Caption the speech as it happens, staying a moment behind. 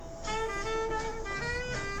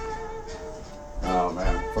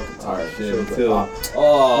Alright, shit, sure, too.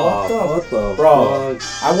 Oh, what the bro.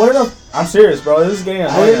 fuck? I wanted to. I'm serious, bro. This is getting I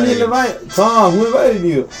annoying. didn't invite Tom. Who invited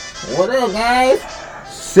you? What up, guys?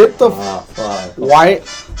 Sip the Fuck. white.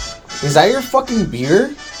 Is that your fucking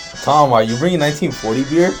beer? Tom, why you bringing 1940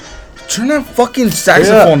 beer? Turn that fucking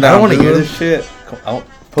saxophone I down, don't want to dude. hear this shit.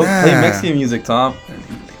 Play Mexican music, Tom.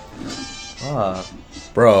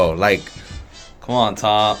 Bro, like, Come on,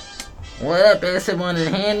 Tom. What up, Esteban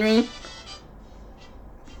and Henry?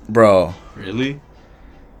 bro. Really?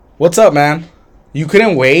 What's up, man? You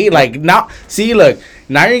couldn't wait? Like, now, see, look,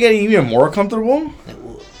 now you're getting even more comfortable?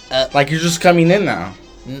 Like, you're just coming in now.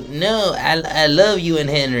 No, I love you and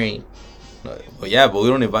Henry. Well, yeah, but we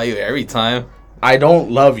don't invite you every time. I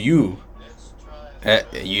don't love you.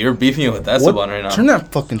 You're beefing with Esteban right now. Turn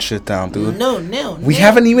that fucking shit down, dude. No. We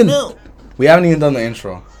haven't even done the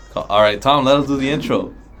intro. All right, Tom, let us do the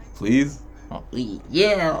intro, please.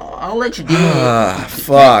 Yeah, I'll let you do it.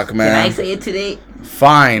 Fuck, man. Can I say it today?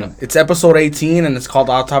 Fine. It's episode 18 and it's called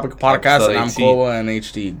Odd Topic Podcast, Episode and I'm 18. Kova and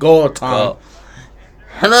HD. Go, Tom. Go.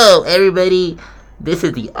 Hello, everybody. This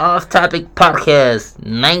is the Off Topic Podcast,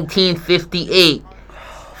 1958.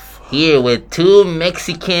 Here with two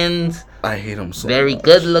Mexicans, I hate him so very much.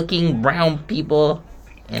 good-looking brown people,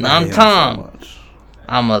 and I I'm hate him Tom. so much.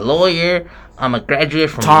 I'm a lawyer. I'm a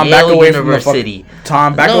graduate from Tom, Yale back away University. from the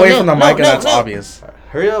Tom, back No, away no, from the no, mic, and no, that's no. obvious.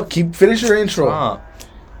 Hurry up. Finish your intro. Tom.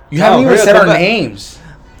 You Tom, haven't even hurry up, said come our back. names.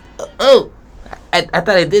 Oh, I thought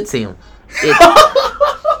I did say him.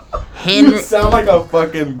 You sound like a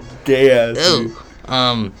fucking gay ass.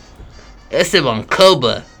 Esteban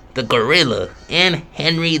Coba, the gorilla, and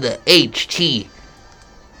Henry the HT.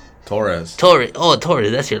 Torres. Torres. Oh,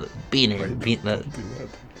 Torres, that's your beaner.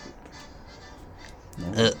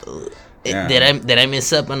 Yeah. Did I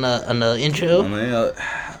mess up on the intro? I mean,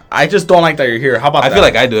 I just don't like that you're here. How about I that? feel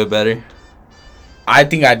like I do it better. I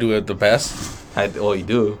think I do it the best. Oh, you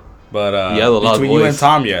do? But You have a loud between you and voice.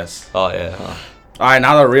 Tom, yes. Oh, yeah. All right,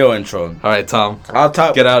 now the real intro. All right, Tom. I'll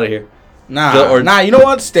talk. Get out of here. Nah, Or- nah. You know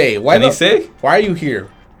what? Stay. Why Can he say? Why are you here?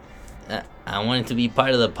 I wanted to be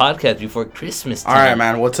part of the podcast before Christmas All time. right,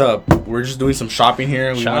 man. What's up? We're just doing some shopping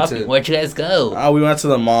here. Shopping. Where'd you guys go? We went to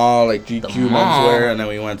the mall, like GQ mall? Menswear, and then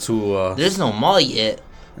we went to. There's no mall yet.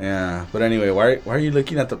 Yeah, but anyway, why are you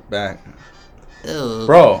looking at the back, Ew.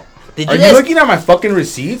 bro? Did Are you you guys looking at my fucking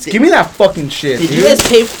receipts? Give me that fucking shit, Did dude. you guys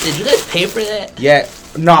pay? Did you guys pay for that? Yeah,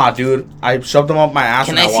 nah, dude. I shoved them up my ass.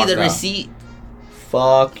 Can and I see walked the out. receipt?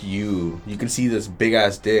 Fuck you. You can see this big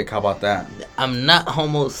ass dick. How about that? I'm not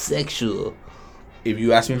homosexual. If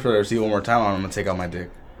you ask me for the receipt one more time, I'm gonna take out my dick.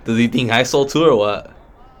 Does he think I sold too or what?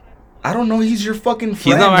 I don't know. He's your fucking friend.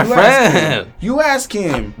 He's not my You ask him. friend. You ask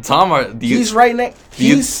him. Tom, He's right next.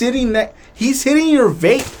 you- He's sitting next. He's hitting your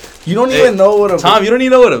vape. You don't even know what a Tom, you don't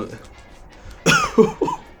even know what a...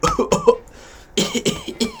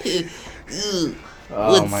 Ew.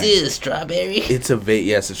 Oh What's my- this? Strawberry? It's a vape.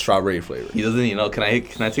 Yes, it's strawberry flavor. He doesn't even know. Can I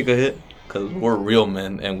take a hit? Because we're real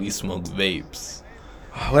men and we smoke vapes.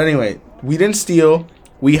 Well, anyway, we didn't steal.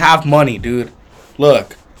 We have money, dude.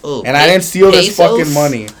 Look. Oh, And I didn't steal this pesos? fucking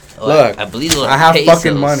money. Oh, Look. I believe those are I have pesos.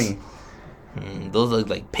 fucking money. Those look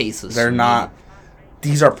like pesos. They're to me. not.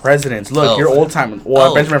 These are presidents. Look, Oh. you're old time.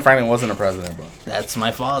 Well, Oh. Benjamin Franklin wasn't a president, bro. That's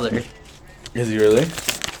my father. Is he really?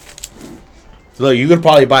 Look, you could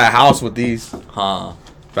probably buy a house with these Huh.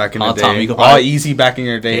 back in Oh, the day. Tom, you could All probably- easy back in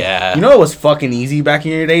your day. Yeah. You know it was fucking easy back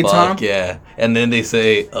in your day, Tom? Fuck yeah. And then they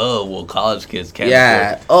say, oh, well, college kids can't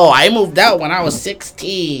Yeah. afford. Oh, I moved out when I was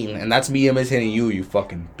 16. And that's me imitating you, you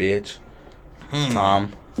fucking bitch.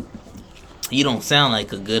 Tom. You don't sound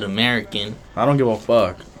like a good American. I don't give a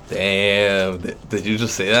fuck. Damn. Did you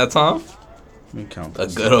just say that, Tom? Let me count A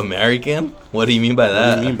this. good American? What do you mean by What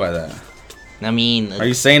that? do you mean by that? I mean, Are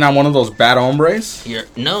you saying I'm one of those bad hombres? you're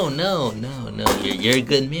no. You're a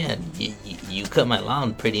good man. You cut my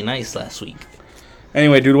lawn pretty nice last week.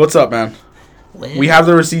 Anyway, dude, what's up, man? Well, We have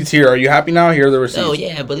the receipts here. Are you happy now? Here are the receipts. Oh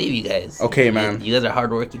yeah, I believe you guys. Okay, man. You guys are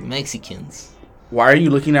hardworking Mexicans. Why are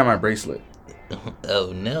you looking at my bracelet?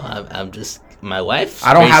 Oh no, I'm just my wife.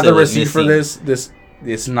 I don't have the receipt for this.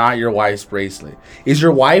 It's not your wife's bracelet. Does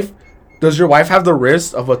your wife have the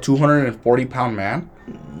wrist of a 240-pound man?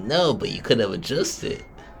 No, but you could have adjusted.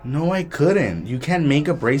 No, I couldn't. You can't make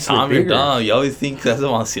a bracelet Tom, you're bigger. dumb. You always think that's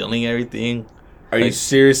about stealing everything. Are you Like-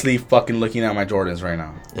 seriously fucking looking at my Jordans right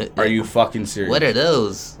now? Are you fucking serious? What are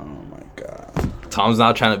those? Oh my god. Tom's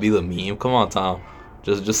not trying to be the meme. Come on, Tom.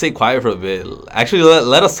 Just stay quiet for a bit. Actually,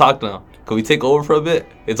 let us talk now. Can we take over for a bit?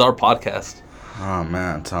 It's our podcast. Oh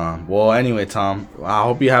man, Tom. Well, anyway, Tom. I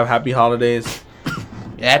hope you have happy holidays.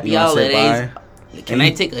 Happy You wanna say holidays. bye? Can I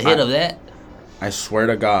take a hit of that? I swear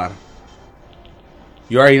to God.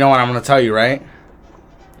 You already know what I'm gonna tell you, right?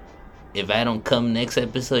 If I don't come next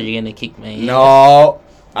episode, you're gonna kick my ass. No,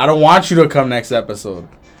 I don't want you to come next episode.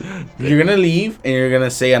 You're gonna leave and you're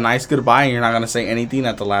gonna say a nice goodbye and you're not gonna say anything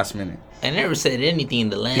at the last minute. I never said anything in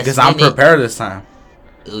the last Because minute. I'm prepared this time.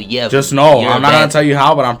 Oh, yeah. Just know, you're I'm a not gonna bad- tell you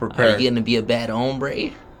how, but I'm Are prepared. you gonna be a bad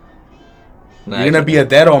hombre? You're gonna be a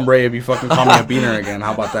dead hombre if you fucking call me a beaner again.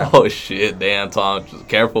 How about that? Oh shit, damn Tom, just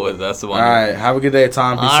careful with that. All right, have a good day,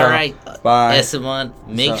 Tom. Peace All out. right. Bye. Esteban,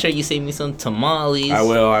 make up? sure you save me some tamales. I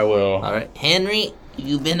will. All right. Henry,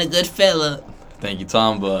 you've been a good fella. Thank you,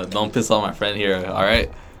 Tom, but don't piss off my friend here. All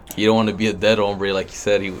right, you don't want to be a dead hombre like you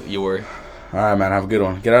said you were. All right, man. Have a good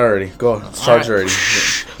one. Get out already. Go. It's charged All already.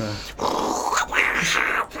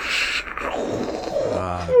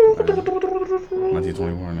 Uh,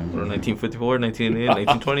 1924. 1954, 1988,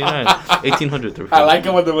 1929, 1800. I like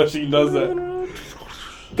it when the machine does that.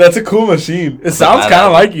 That's a cool machine. It sounds kind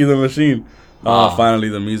of like you, the machine. Oh, finally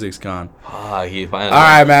the music's gone. He finally. All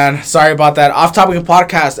right, man. Sorry about that. Off Topic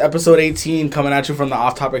Podcast, episode 18, coming at you from the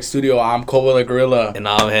Off Topic Studio. I'm Kobo the Gorilla. And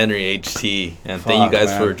I'm Henry HT, and thank Fuck, you guys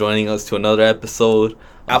man. for joining us to another episode.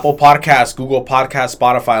 Apple Podcasts, Google Podcasts,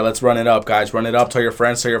 Spotify. Let's run it up, guys. Run it up. Tell your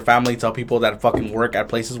friends, tell your family, tell people that fucking work at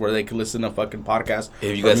places where they can listen to fucking podcasts.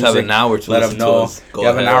 If you or guys have music. an hour to Let listen them know. to us, go You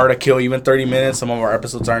have ahead. an hour to kill, even 30 minutes. Some of our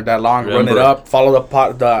episodes aren't that long. Run Remember- it up. Follow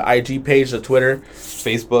the IG page, the Twitter.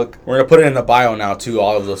 Facebook, We're gonna put it in the bio now too.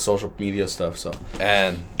 All of the social media stuff. So,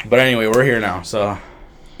 and but anyway, we're here now. So,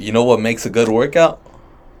 you know what makes a good workout?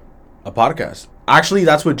 a podcast. Actually,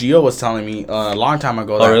 that's what Gio was telling me a long time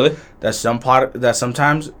ago. Oh, really? That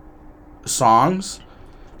sometimes songs,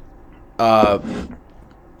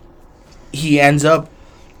 he ends up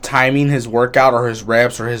timing his workout or his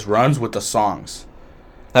reps or his runs with the songs,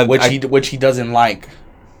 which he doesn't like,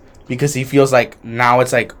 because he feels like now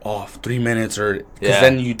it's like 3 minutes or because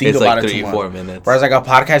then you think it's about like it 3 too much. 4 minutes. Whereas like a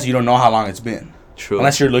podcast, you don't know how long it's been True.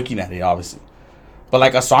 unless you're looking at it, obviously. But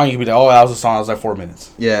like a song, you can be like, oh, that was a song. That was like 4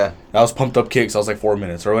 minutes. Yeah. That was Pumped Up Kicks. That was like 4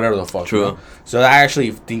 minutes or whatever the fuck. True. You know? So I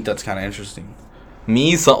actually think that's kind of interesting.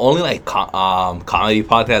 Me, so only like comedy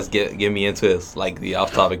podcasts get me into this, like the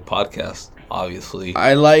Off Topic podcast, obviously.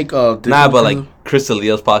 I like But like Chris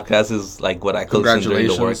D'Elia's podcast is like what I could listen during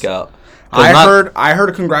the Congratulations. workout. I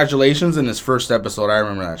heard congratulations in his first episode. I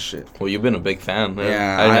remember that shit. Well, you've been a big fan. Man.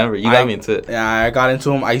 Yeah, I remember. You got me into it. Yeah, I got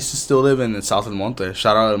into him. I used to still live in South El Monte.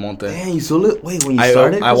 Shout out El Monte. Damn, you still live? Wait, when you I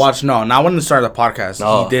started? watched not when he started the podcast.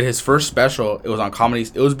 No. He did his first special. It was on comedy.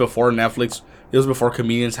 It was before Netflix. It was before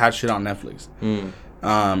comedians had shit on Netflix.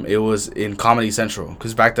 It was in Comedy Central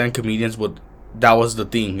because back then comedians would. That was the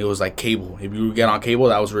thing. It was like cable. If you would get on cable,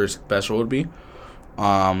 that was where his special would be.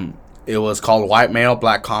 It was called White Male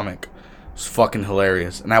Black Comic. It's fucking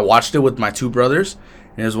hilarious. And I watched it with my two brothers,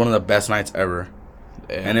 and it was one of the best nights ever.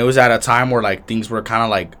 Damn. And it was at a time where like things were kind of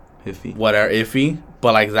like Iffy. whatever iffy,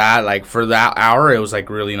 but like that, like for that hour, it was like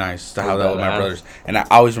really nice to have that with my badass. brothers, and I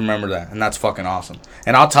always remember that, and that's fucking awesome.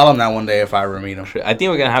 And I'll tell him that one day if I ever meet him. I think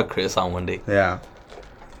we're gonna have Chris on one day. Yeah,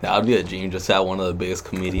 That would be a dream, just to have one of the biggest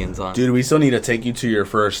comedians on. dude, we still need to take you to your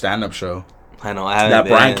first stand-up show. I know. I haven't That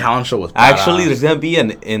been. Brian Callen show was Actually, badass. there's gonna be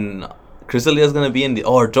in Chris D'Elia's gonna be in the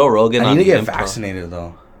Joe Rogan. I on need to the get Improv. vaccinated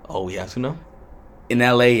though. Oh, we have to know. In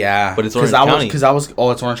LA, yeah, But it's Orange County. It's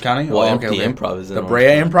Orange County. Well, oh, the Improv is in the Orange Brea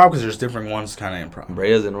County. Improv because there's different ones kind of improv.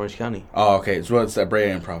 Brea's in Orange County. Oh, okay. So it's that Brea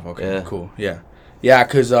Improv. Okay, Yeah. cool. Yeah, yeah.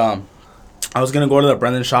 Because I was gonna go to the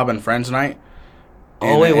Brendan Schaub and Friends night.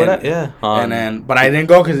 Oh wait, what? Yeah. But I didn't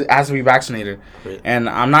go because it has to be vaccinated. Right. And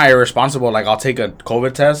I'm not irresponsible. Like I'll take a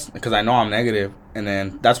COVID test because I know I'm negative, and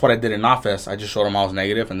then that's what I did in Knotfest. I just showed them I was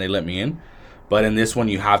negative, and they let me in. But in this one,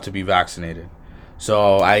 you have to be vaccinated.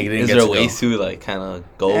 So I didn't Is get there to ways go. to like kind of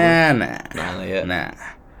go? Nah. Not yet. Nah.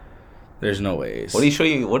 There's no ways. What do you show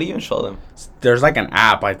you? What do you even show them? There's like an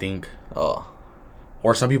app, I think. Oh,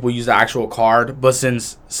 Or some people use the actual card, but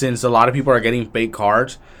since a lot of people are getting fake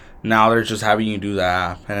cards, now they're just having you do the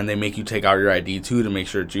app, and then they make you take out your ID too to make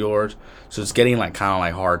sure it's yours. So it's getting like kind of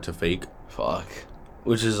like hard to fake, fuck.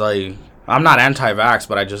 which is like I'm not anti-vax,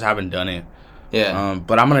 but I just haven't done it. Yeah.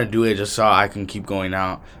 But I'm gonna do it just so I can keep going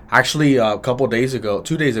out. Actually, a couple days ago,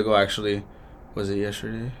 2 days ago, actually, was it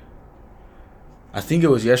yesterday? I think it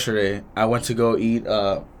was yesterday. I went to go eat.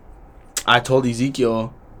 I told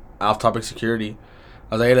Ezekiel, off topic security.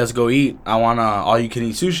 I was like, hey, let's go eat. I want all you can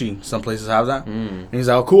eat sushi. Some places have that. And he's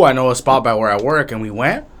like, oh, cool. I know a spot by where I work. And we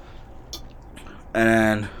went.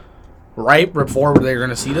 And right before they were going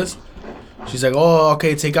to seat us, she's like, oh,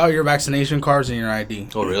 okay, take out your vaccination cards and your ID.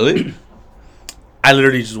 Oh really? I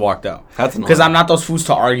literally just walked out. That's Because I'm not those fools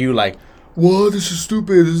to argue like, what? This is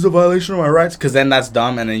stupid. This is a violation of my rights. Because then that's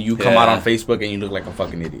dumb. And then you come out Yeah. on Facebook and you look like a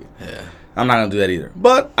fucking idiot. Yeah. I'm not gonna do that either.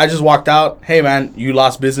 But I just walked out. Hey man, you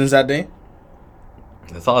lost business that day.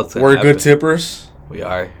 That's all it's We're good tippers. We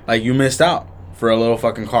are. Like, you missed out for a little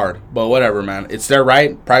fucking card. But whatever, man. It's their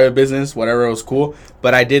right. Private business. Whatever. It was cool.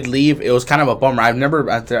 But I did leave. It was kind of a bummer. I've never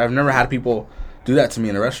had people do that to me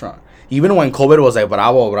in a restaurant. Even when COVID was like,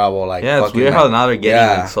 bravo. Like, yeah, it's fucking, weird like, how now they're getting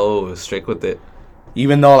yeah. like, so strict with it.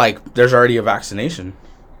 Even though, like, there's already a vaccination.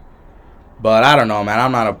 But I don't know, man.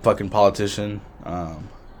 I'm not a fucking politician.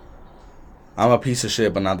 I'm a piece of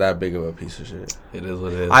shit, but not that big of a piece of shit. It is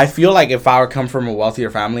what it is. I feel like if I would come from a wealthier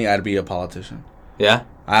family, I'd be a politician. Yeah?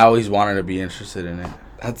 I always wanted to be interested in it.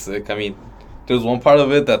 That's sick. I mean, there's one part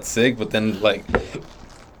of it that's sick, but then, like,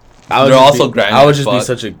 I they're also grinding. I would just be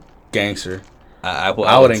such a gangster. I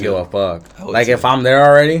wouldn't give a fuck. Like, too. if I'm there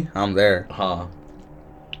already, I'm there. Huh.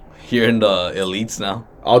 You're in the elites now.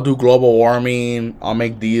 I'll do global warming. I'll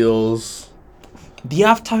make deals. The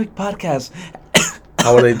Off Topic Podcast.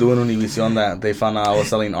 How were they doing Univision that they found out I was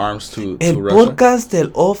selling arms to El Russia? podcast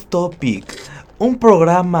del Off Topic, un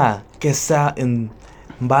programa que está en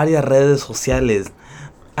varias redes sociales,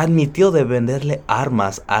 admitió de venderle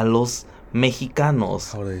armas a los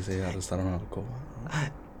mexicanos. How do they say arrestaron al Coba?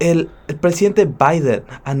 El presidente Biden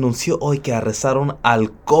anunció hoy que arrestaron al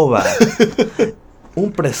Coba,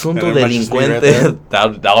 un presunto That reminds me right delincuente. there.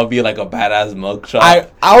 That would be like a badass mugshot.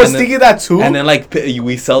 I was And then- thinking that too. And then, like,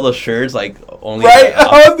 we sell the shirts, like, only. Right?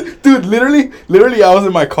 Dude, literally, I was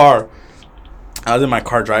in my car. I was in my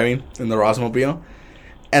car driving in the Rosmobile.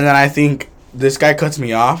 And then I think this guy cuts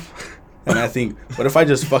me off. And I think, what if I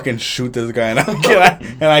just fucking shoot this guy and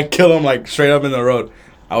I kill him, like, straight up in the road?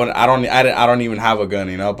 I don't even have a gun,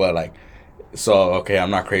 you know, but, like, so, okay,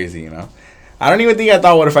 I'm not crazy, you know. I don't even think I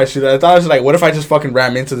thought, what if I shoot that? I thought it was like, what if I just fucking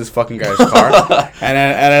ram into this fucking guy's car? and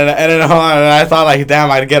then I thought, like,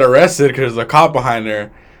 damn, I'd get arrested because there's a cop behind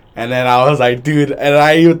there. And then I was like, dude, and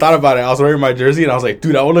I even thought about it. I was wearing my jersey, and I was like,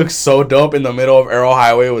 dude, I would look so dope in the middle of Arrow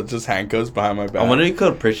Highway with just handcuffs behind my back. I wonder if you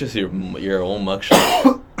could purchase your own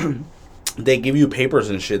mugshot. They give you papers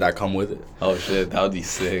and shit that come with it. Oh shit, that would be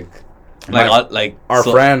sick. Like, our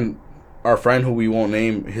friend who we won't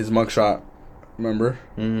name, his mugshot, remember?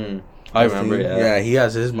 I remember. Yeah. Yeah, he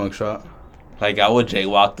has his mugshot. Like, I would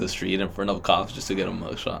jaywalk the street in front of cops just to get a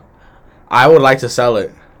mugshot. I would like to sell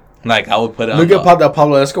it. Like, I would put it Look on. at the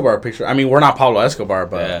Pablo Escobar picture. I mean, we're not Pablo Escobar,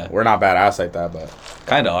 but Yeah. we're not badass like that, but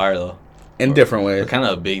Kind of are though. in different ways. We're kind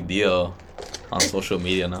of a big deal on social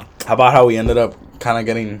media now. How about how we ended up kind of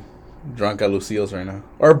getting drunk at Lucille's right now?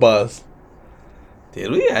 Or Buzz.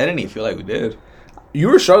 Did we? I didn't even feel like we did. You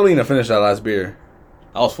were struggling to finish that last beer.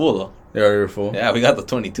 I was full though. Yeah, you were full. Yeah, we got the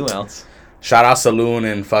 22 ounce. Shout out Saloon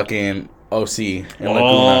and fucking OC in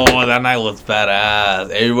Laguna. Oh, that night was badass.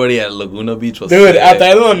 Everybody at Laguna Beach was Dude, sick. at the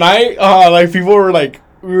end of the night, like, people were like,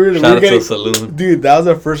 we were Shout out getting, to Saloon. Dude, that was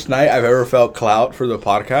the first night I've ever felt clout for the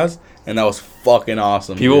podcast, and that was fucking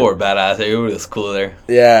awesome. People dude. were badass. Everybody was cool there.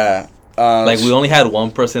 Yeah. Like, we only had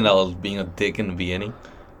one person that was being a dick in the beginning.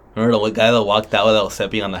 Remember the guy that walked out that was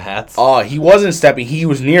stepping on the hats? Oh, he wasn't stepping. He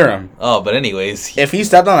was near him. Oh, but anyways, If he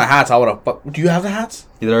stepped on the hats, I would have. Do you have the hats?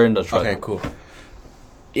 they're in the truck. Okay, cool.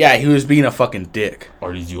 Yeah, he was being a fucking dick.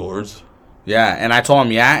 Are these yours? Yeah, and I told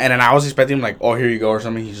him, yeah, and then I was expecting him, like, oh, here you go, or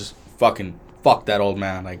something. He just fuck that old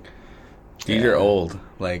man. Like, dude, Yeah. you're old.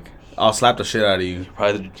 Like, I'll slap the shit out of you.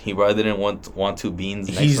 He probably didn't want two beans.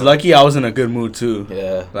 next He's to him. lucky I was in a good mood, too.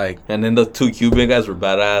 Yeah. Like, And then the two Cuban guys were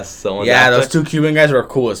badass. Someone yeah, those two Cuban guys were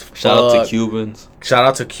cool as fuck. Shout out to Cubans. Shout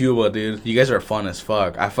out to Cuba, dude. You guys are fun as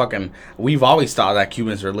fuck. We've always thought that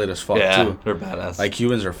Cubans are lit as fuck, Yeah, too. they're badass. Like,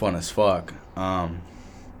 Cubans are fun as fuck.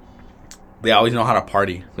 They always know how to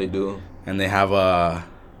party. They do. And they have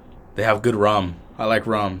good rum. I like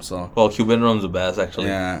rum, so Well, Cuban rum's the best, actually.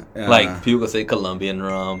 yeah. Like, people say Colombian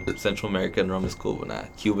rum, Central American rum is cool, but nah,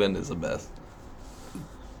 Cuban is the best.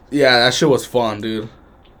 yeah, that shit was fun, dude.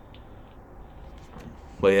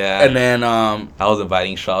 But yeah, And then I was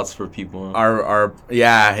inviting shots for people.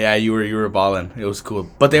 you were balling. It was cool,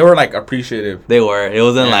 but they were like appreciative. They were. It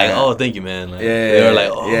wasn't like, Yeah. oh, thank you, man. Like, Yeah, they were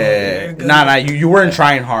like, oh, yeah. you're good. Nah, you weren't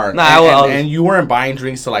trying hard. Nah, and, I was- and you weren't buying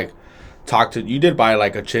drinks to like talk to. You did buy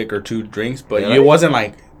like a chick or two drinks, but Yeah, it wasn't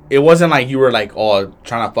like you were like, oh,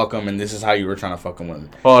 trying to fuck them, and this is how you were trying to fuck them with it.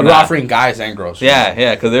 Oh, you were nah. offering guys and girls.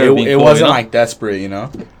 Yeah, because they were being It cool, wasn't you know? like desperate, you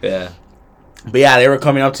know. Yeah. But yeah, they were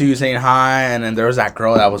coming up to you saying hi, and then there was that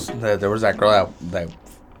girl that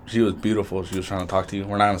she was beautiful. She was trying to talk to you.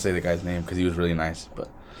 We're not gonna say the guy's name because he was really nice, but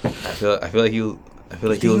I feel like he was. I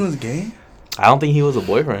feel like he he was. was gay. I don't think he was a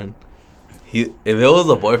boyfriend. If it was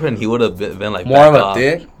a boyfriend, he would have been like More of back a off.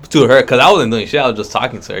 dick. To her, because I wasn't doing shit. I was just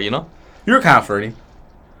talking to her, you know. You were kind of flirty.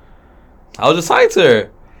 I was just talking to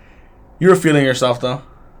her. You were feeling yourself though.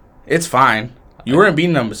 It's fine. You weren't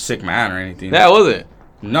beating a sick man or anything. Yeah, I wasn't.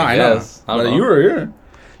 No, I know. guess. I don't But know. you were here.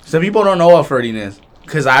 Some people don't know what flirting is.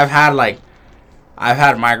 Because I've had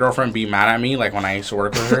my girlfriend be mad at me, like when I used to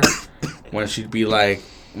work with her. when she'd be like,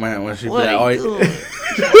 when she'd What be are like, you oh, doing?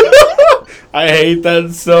 I hate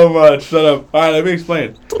that so much. Shut up. All right, let me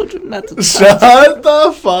explain. Told you not to. Shut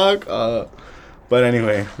the fuck up. But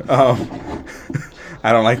anyway,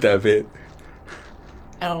 I don't like that bit.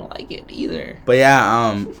 I don't like it either. But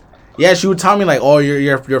yeah, she would tell me like, oh,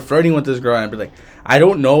 you're flirting with this girl, and I'd be like, I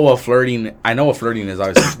don't know what flirting. I know what flirting is.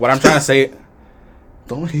 Obviously, what I'm trying to say.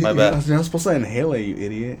 Don't hit My me. bad. You're not supposed to inhale it, you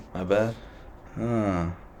idiot. My bad.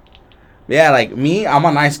 Yeah, like me, I'm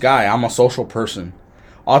a nice guy. I'm a social person.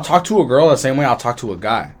 I'll talk to a girl the same way I'll talk to a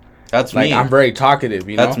guy. That's Like me. I'm very talkative,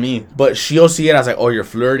 you know. That's me. But she'll see it as like, oh, you're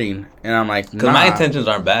flirting, and I'm like, Because nah. my intentions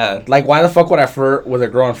aren't bad. Like, why the fuck would I flirt with a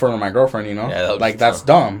girl in front of my girlfriend? You know, Yeah, that would like be that's tough.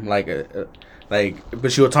 dumb. Like,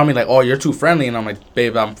 but she would tell me like, oh, you're too friendly, and I'm like,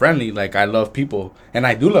 babe, I'm friendly. Like, I love people, and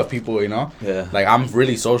I do love people. You know, Yeah. like I'm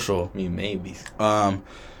really social. I mean, maybe.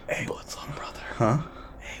 Hey, What's up, brother? huh?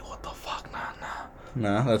 Hey, what the fuck? Nah.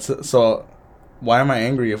 Nah, that's so. Why am I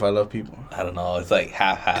angry if I love people? I don't know. It's like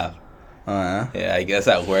half. Yeah. Yeah, I guess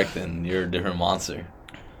at work, then you're a different monster.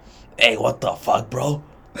 Hey, what the fuck, bro?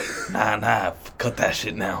 Nah. Cut that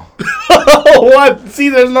shit now. What? See,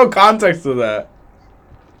 there's no context to that.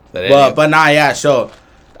 But nah, yeah. So,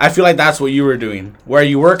 I feel like that's what you were doing, where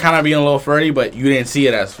you were kind of being a little flirty, but you didn't see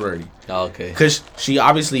it as flirty, Oh, okay. because she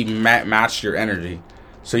obviously matched your energy,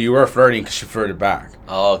 so you were flirting because she flirted back.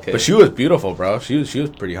 Oh, okay. But she was beautiful, bro. She was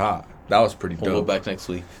pretty hot. That was pretty dope. We'll go back next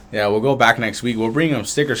week. Yeah, we'll go back next week. We'll bring them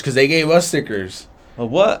stickers because they gave us stickers. Oh,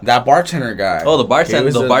 what? That bartender guy. Oh, the bartender.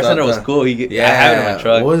 gave us The bartender was cool. I have it in my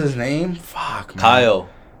truck. What was his name? Fuck, man. Kyle.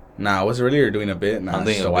 Nah, was it really or doing a bit? Nah, I'm it's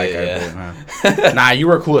thinking just a white bit, guy bit, huh? Nah, you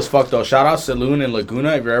were cool as fuck though. Shout out Saloon in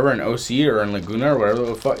Laguna. If you're ever in OC or in Laguna or whatever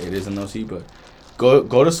the fuck it is in OC, but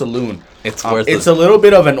go to Saloon. It's worth It's it. a little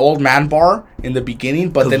bit of an old man bar in the beginning,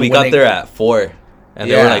 but then we when got they- there at 4. And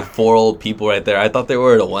there were Yeah. like 4 old people right there. I thought they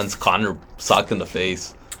were the ones Connor socked in the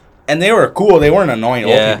face. and they were cool. They weren't annoying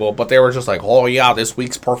Yeah. old people, but they were just like, oh yeah, this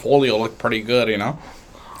week's portfolio looked pretty good, you know.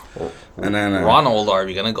 And then Ronald, are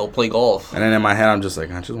we gonna go play golf? And then in my head, I'm just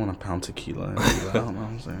like, I just want to pound tequila. And I don't know what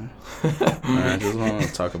I'm saying. I just want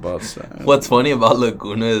to talk about stuff. What's funny about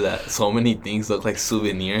Laguna is that so many things look like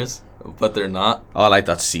souvenirs, but they're not. Oh, like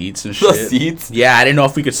the seats and The shit. seats? Yeah, I didn't know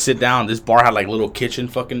if we could sit down. This bar had like little kitchen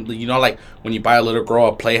fucking, you know, like when you buy a little girl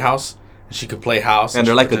a playhouse and she could play house. And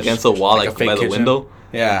they're she like could against just- the wall, a like fake by the kitchen. window.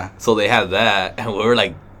 Yeah. So they had that, and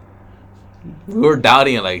we were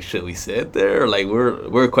doubting, like, should we sit there? Or, like,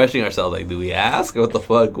 we're questioning ourselves, like, do we ask? Or what the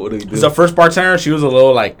fuck? What do we do? The first bartender, she was a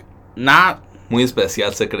little like, not, Muy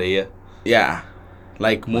especial se creía. yeah,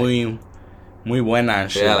 like muy buena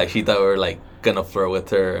and shit. Yeah, like, she thought we were, like, gonna flirt with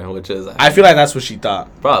her, which is... I feel like that's what she thought.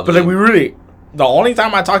 Probably. But like we really, the only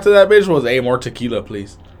time I talked to that bitch was, hey, more tequila,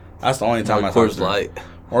 please. That's the only time More I talked Coors to her. Light.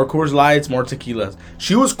 More Coors Lights, more tequilas.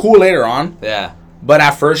 She was cool later on, Yeah. but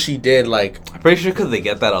at first she did like. I'm pretty sure because they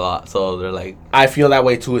get that a lot, so they're like... I feel that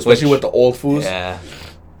way too, especially Which- with the old fools. Yeah.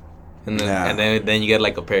 And then, Yeah. and then you get,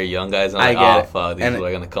 like, a pair of young guys, and I I'm get like, oh, it. fuck, these And- people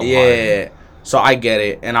are gonna come yeah, hard. so I get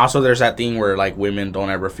it, and also there's that thing where like women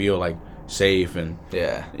don't ever feel like safe, and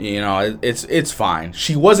Yeah. you know it's fine.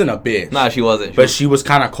 She wasn't a bitch, Nah, she wasn't. but she was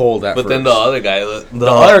kind of cold at But first. then the other guy... the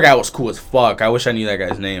other guy was cool as fuck. I wish I knew that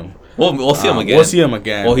guy's name. We'll see him again. We'll see him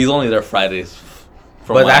again. Well, he's only there Fridays.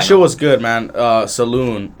 from But what I that shit know. was good, man.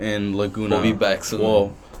 Saloon in Laguna. We'll be back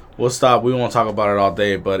soon. We'll stop. We won't talk about it all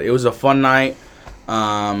day, but it was a fun night.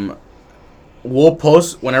 We'll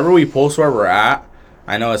post whenever we post where we're at.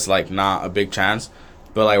 I know it's like not a big chance,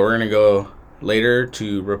 but like we're gonna go later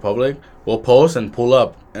to Republic. We'll post and pull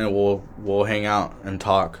up, and we'll hang out and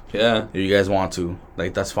talk Yeah. if you guys want to.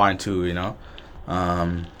 Like that's fine too, you know.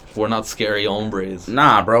 We're not scary hombres.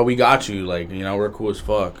 Nah, bro, we got you. Like you know, we're cool as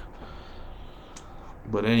fuck.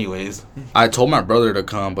 But anyways, I told my brother to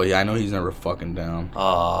come, but yeah, I know he's never fucking down.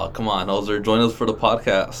 come on, Ozer, join us for the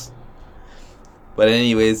podcast. But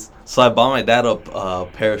anyways, so I bought my dad a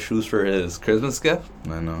pair of shoes for his Christmas gift.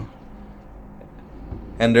 I know.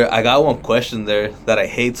 And I got one question there that I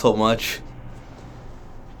hate so much.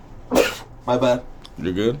 My bad.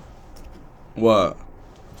 You're good? What?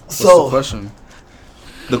 What's So the question?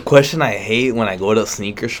 the question I hate when I go to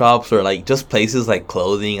sneaker shops or like just places like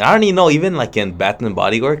clothing, I don't even know, even like in Bath and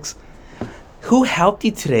Body Works, who helped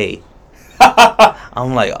you today?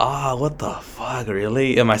 I'm like, what the fuck,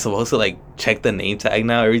 really? Am I supposed to like check the name tag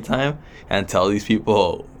now every time and tell these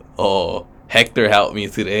people, oh, Hector helped me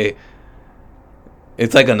today?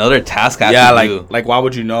 It's like another task I have to do. Like why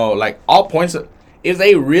would you know? Like all points of, if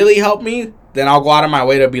they really help me, then I'll go out of my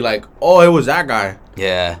way to be like, oh, it was that guy.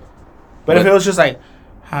 Yeah. But if it was just like,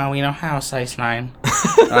 we know how size 9.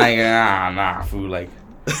 Like, nah, fool. Like,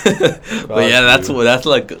 But yeah, that's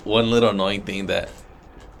like one little annoying thing that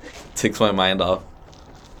ticks my mind off.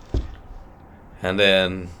 And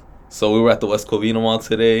then, so we were at the West Covina Mall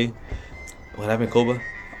today. What happened, Koba?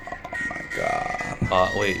 my God.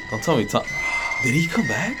 Wait, don't tell me. Did he come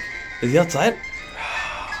back? Is he outside?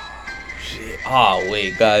 Shit. Oh,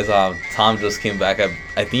 wait, guys. Tom just came back. I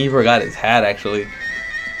think he forgot his hat, actually.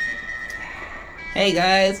 Hey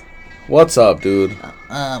guys, What's up, dude?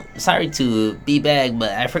 sorry to be back,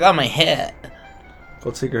 but I forgot my hat.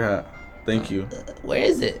 Go take your hat. Thank you. Where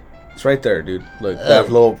is it? It's right there, dude. Look,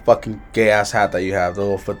 that little fucking gay ass hat that you have, the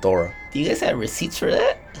little fedora. Do you guys have receipts for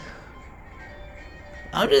that?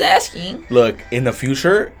 I'm just asking. Look, in the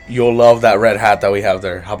future, you'll love that red hat that we have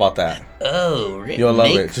there. How about that? Oh, really? You'll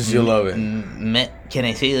love it. Just you'll love it. Can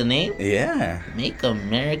I say the name? Yeah. Make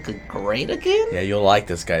America Great Again? Yeah, you'll like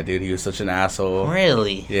this guy, dude. He was such an asshole.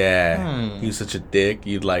 Really? Yeah. He was such a dick.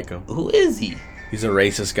 You'd like him. Who is he? He's a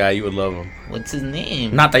racist guy. You would love him. What's his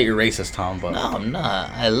name? Not that you're racist, Tom, but No, I'm not.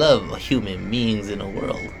 I love human beings in the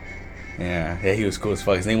world. yeah, he was cool as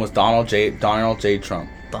fuck. His name was Donald J. Trump.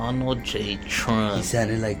 Donald J. Trump.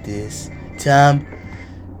 sounded like this.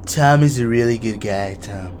 Tom is a really good guy,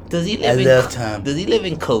 Tom. Does he live Tom. Does he live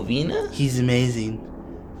in Covina? He's amazing.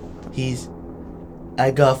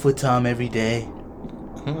 I golf with Tom every day.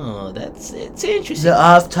 Oh, it's interesting.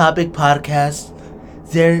 off-topic podcast.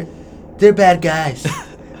 They're bad guys.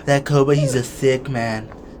 That Koba, he's a sick man.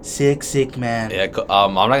 Sick man. Yeah,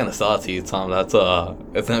 I'm not gonna sell it to you, Tom. That's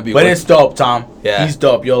it's gonna be. But it's dope, Tom. Yeah. He's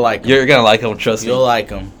dope. You'll like him. You're gonna like him. Trust me. You'll like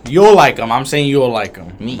him. You'll like him. I'm saying you'll like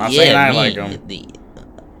him. I'm not saying I like him.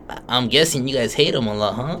 I'm guessing you guys hate him a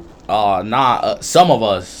lot, huh? Some of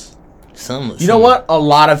us. You know some- what? A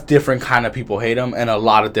lot of different kind of people hate him, and a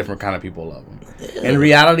lot of different kind of people love him. In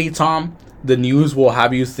reality, Tom, the news will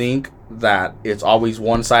have you think that it's always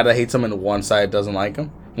one side that hates him and one side doesn't like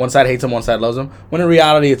him. One side hates him, one side loves him. When in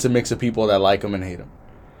reality, it's a mix of people that like him and hate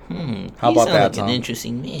him. How about that, like Tom? an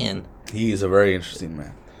interesting man. He is a very interesting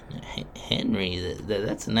man. Henry,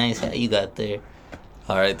 that's a nice hat you got there.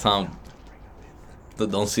 All right, Tom.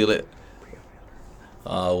 Don't seal it.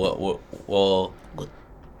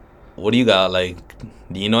 What do you got? Like,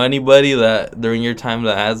 do you know anybody that during your time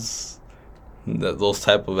that has those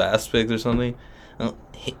type of aspects or something?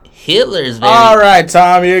 Hitler's very... All right,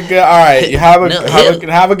 Tom, you're good. All right, you have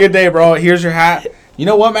a good day, bro. Here's your hat. You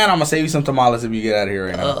know what, man? I'm gonna save you some tamales if you get out of here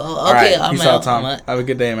right now. Okay, all right, I'm peace out, out, Tom. I'm out. Have a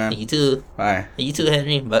good day, man. You too. Bye. You too,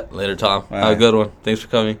 Henry. But later, Tom. All Have a right. good one. Thanks for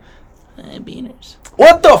coming. Beaners.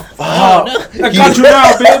 What the fuck? Oh, no. I got you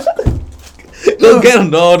now, bitch. Don't get him.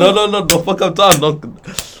 No. Don't fuck up, Tom. Don't.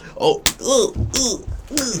 Oh.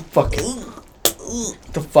 Fuck it.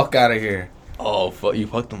 Get the fuck out of here. Oh, fuck. You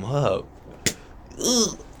fucked him up.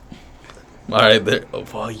 All right, there. Oh,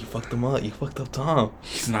 fuck. You fucked him up. You fucked up, Tom.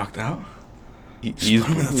 He's knocked out. He's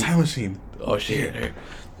Put him in the time machine. Oh, shit.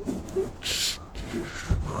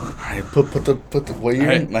 All right, put the what year?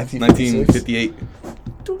 All right, 1956? 1958.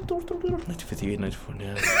 1958,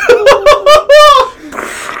 1949.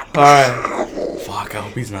 Alright. Fuck, I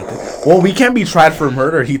hope he's not there. Well, we can't be tried for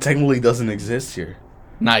murder. He technically doesn't exist here.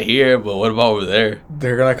 Not here, but what about over there?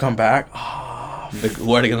 They're gonna come back.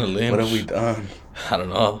 Where are they gonna lynch? What have we done? I don't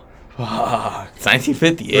know. Fuck. It's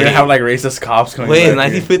 1958. We're gonna have like racist cops coming Wait,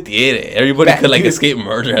 back it's here. 1958. Everybody could like dude. escape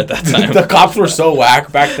murder at that time. The cops were so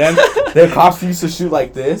whack back then. The cops used to shoot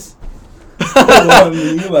like this. One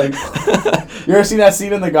knee, like, you ever seen that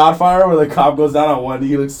scene in The Godfather where the cop goes down on one knee?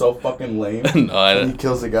 He looks so fucking lame. No, I And he didn't.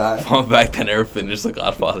 kills the guy. Back then, never finished The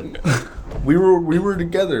Godfather, We were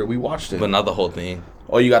together. We watched it. but not the whole thing.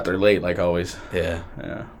 Oh, you got there late, like always. Yeah.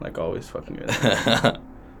 Yeah, like always. Fucking good. Yeah,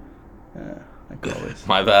 like always.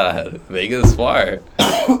 My bad. I had Vegas fire.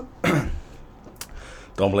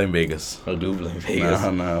 Don't blame Vegas. I do blame Vegas.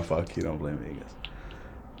 No, fuck you. Don't blame Vegas.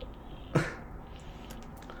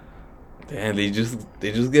 Damn, they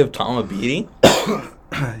just give Tom a beating.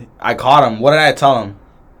 I caught him. What did I tell him?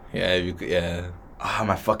 Yeah, yeah. Ah,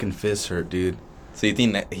 my fucking fist hurt, dude. So you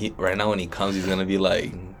think that right now when he comes, he's gonna be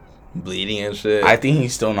like bleeding and shit? I think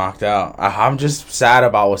he's still knocked out. I'm just sad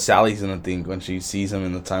about what Sally's gonna think when she sees him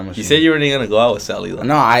in the time machine. You said you weren't gonna go out with Sally though.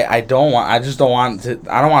 No, I don't want. I just don't want to.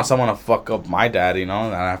 I don't want someone to fuck up my dad. You know,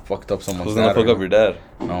 and I fucked up someone's Who's dad. gonna fuck up your dad?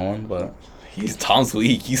 No one, but He's Tom's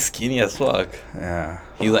weak. He's skinny as fuck. yeah.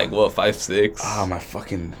 He's like what 5'6". Ah, my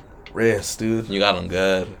fucking wrist, dude. You got him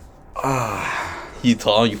good. Ah. You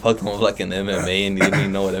told him you fucked him up like an MMA and you didn't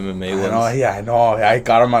even know what MMA was. I know. I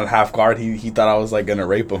got him on half guard. He thought I was like gonna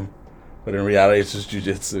rape him. But in reality, it's just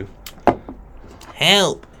jujitsu.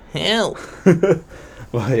 Help! Help!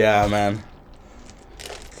 Well, yeah, man.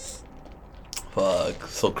 Fuck.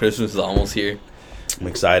 So Christmas is almost here. I'm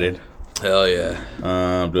excited. Hell yeah.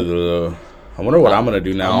 Blah, blah, blah. I wonder what I'm gonna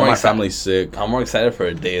do now. I'm more My exci- family's sick. I'm more excited for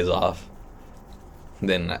a days off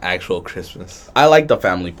than actual Christmas. I like the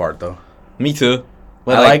family part though. Me too.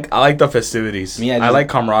 But I like the festivities. Me, I I just- like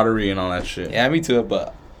camaraderie and all that shit. Yeah, me too.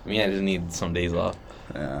 But me, I just need some days off.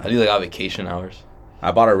 Yeah. I do like our vacation hours.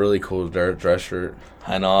 I bought a really cool dress shirt.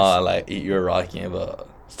 I know, I like you're rocking it, but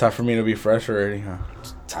It's time for me to be fresh already, huh?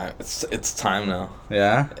 time. It's time now.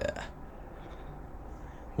 Yeah. Yeah.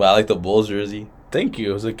 But I like the Bulls jersey. Thank you.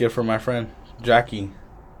 It was a gift from my friend Jackie.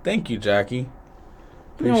 Thank you, Jackie.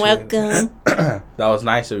 You're Appreciate welcome. it. That was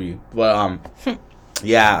nice of you. But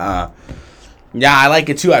yeah, I like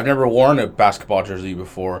it too. I've never worn a basketball jersey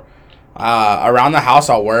before. Around the house,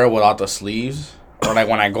 I'll wear it without the sleeves, or like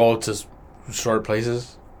when I go to short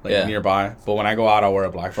places, like Yeah. nearby. But when I go out, I'll wear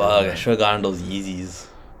a black shirt. Fuck, I should have gotten those Yeezys.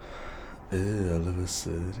 Ew, I love a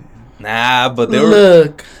city. Nah, but they were.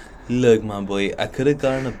 Look, Look, my boy, I could have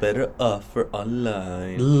gotten a better offer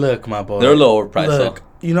online. look, my boy. They're lower price Look,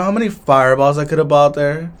 you know how many fireballs I could have bought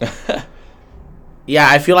there? though. Yeah,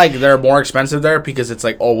 I feel like they're more expensive there because it's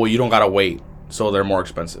like, oh, well, you don't gotta wait, so they're more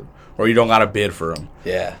expensive, or you don't gotta bid for them,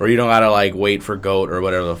 Yeah. or you don't gotta like wait for goat or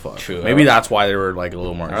whatever the fuck. True. Maybe that's why they were like a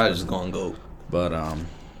little more I was expensive. just going go. But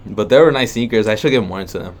But they were nice sneakers. I should get more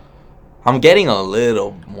into them. I'm getting a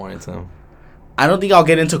little more into them. I don't think I'll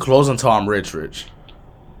get into clothes until I'm rich.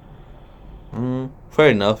 Fair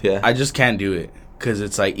enough, yeah. I just can't do it because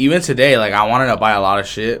it's like even today, like I wanted to buy a lot of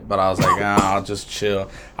shit, but I was like, I'll just chill.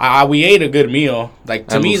 We ate a good meal. Like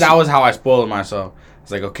to And me, we'll that see. was how I spoiled myself.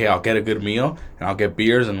 It's like, okay, I'll get a good meal and I'll get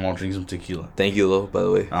beers and we'll drink some tequila. Thank you, though, by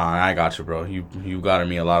the way. I got you, bro. You got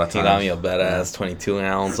me a lot of He times. got me a badass 22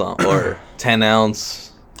 ounce or 10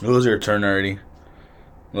 ounce. It was your turn already.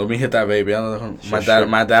 Let me hit that vape. Yeah, Sure.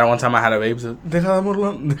 my dad. One time I had a vape. Said,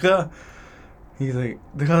 deja. He's like,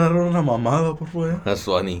 deja darle una mamada, por favor. That's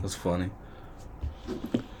funny. That's funny.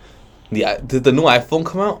 Did the new iPhone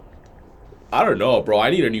come out? I don't know, bro. I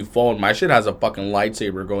need a new phone. My shit has a fucking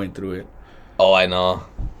lightsaber going through it. Oh, I know.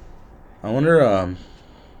 I wonder.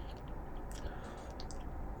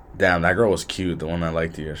 Damn, that girl was cute. The one I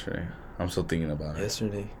liked yesterday. I'm still thinking about it.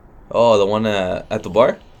 Yesterday. Oh, the one at the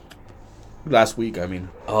bar? Last week, I mean.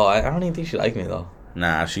 Oh, I don't even think she liked me, though.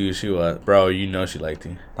 Nah, she was. Bro, you know she liked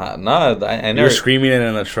you. Nah, I You never. were screaming it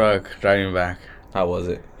in the truck driving back. How was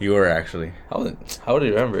it? You were actually. How would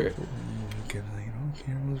you remember?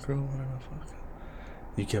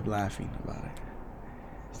 You kept laughing about it.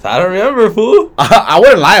 I don't remember, fool. I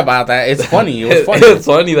wouldn't lie about that. It's funny. It was funny. It's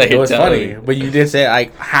funny that It you're was telling funny. me. But you did say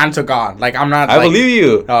like hand to God. Like I'm not. I like, believe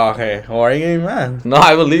you. Oh, okay. Well, are you getting mad? No,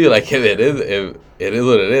 I believe you. Like if it is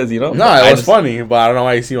what it is, you know. No, I it was just- funny, but I don't know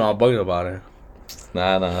why you seem all bugged about it.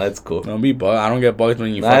 Nah, that's cool. Don't be bugged. I don't get bugged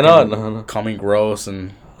when you I fucking know, no. call me gross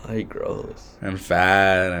and You're gross.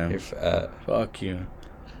 fat and You're fat. fuck you.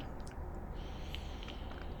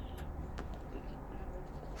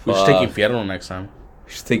 We should Fuck. take Infierno next time.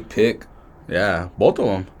 You should take pic. Yeah, both of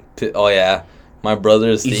them. Oh yeah, my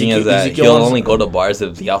brother's thing Ezekiel- is that Ezekiel he'll wants- only go to bars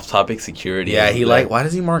if the off-topic security. Yeah, is he there. like. Why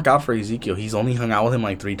does he mark out for Ezekiel? He's only hung out with him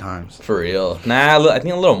like 3 times. For real. Nah, I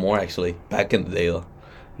think a little more actually. Back in the day though.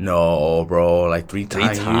 No, bro, like 3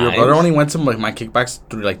 times. Your times? brother only went to like my kickbacks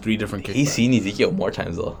through like 3 different kickbacks. He's seen Ezekiel more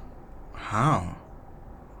times though. How?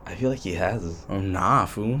 I feel like he has. Oh nah,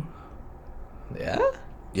 fool. Yeah,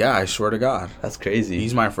 Yeah, I swear to God, that's crazy.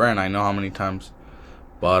 he's my friend. I know how many times.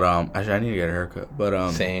 But actually, I need to get a haircut.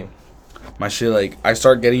 But Same. my shit like I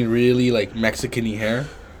start getting really like Mexican-y hair,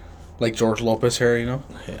 like George Lopez hair. You know,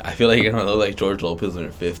 I feel like you're gonna look like George Lopez when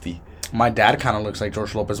you're 50. my dad kind of looks like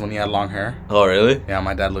George Lopez when he had long hair. Oh really? Yeah,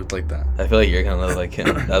 my dad looked like that. I feel like you're gonna look like him.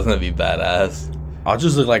 That's gonna be badass. I'll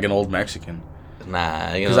just look like an old Mexican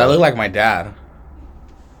Nah, you because know. I look like my dad.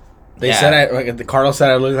 They Yeah. said like Carlos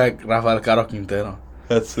said I look like Rafael Caro Quintero.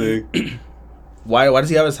 That's sick. Why does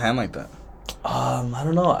he have his hand like that? I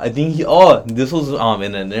don't know. I think this was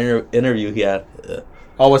in an interview he had.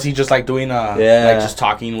 Oh, was he just like doing like just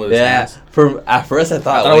talking with his Yeah. hands? At first I I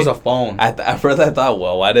thought thought it was a phone. At first I thought,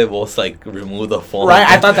 well, why did Vos like remove the phone? Right,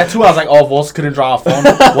 I thought that too. I was like, oh, Vols couldn't draw a phone.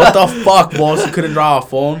 What the fuck, Vols? You couldn't draw a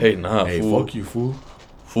phone? Hey, nah, Hey, fool. fuck you, fool.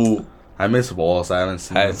 Fool. I miss Vols. I haven't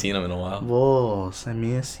seen I haven't him. seen him in a while. Vols, I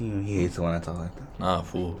miss you. He hates it when I talk like that. Nah,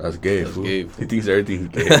 fool. That's gay, That's fool. gay, He fool. thinks everything's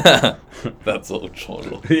gay. That's so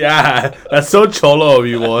cholo. Yeah, that's so cholo of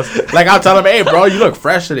you, Vols. Like, I'll tell him, hey, bro, you look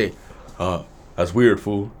fresh today. That's weird,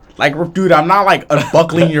 fool. Like, dude, I'm not, like,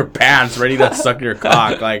 unbuckling your pants ready to suck your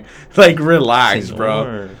cock. Like relax,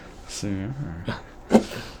 bro. See,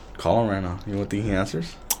 call him right now. You don't think he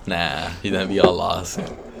answers? Nah, he's gonna be all lost.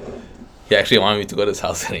 He actually wanted me to go to his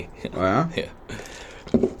house today. Oh, yeah? Yeah.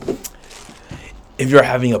 If you're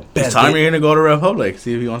having a bad It's time day, you're gonna go to Republic.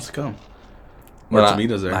 See if he wants to come. Or Nah,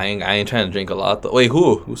 Tomito's there. I ain't trying to drink a lot though. Wait,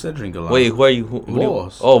 who? Who said drink a lot? Wait, who are you? Who do you-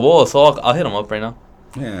 Boss. Oh, Boss. So I'll hit him up right now.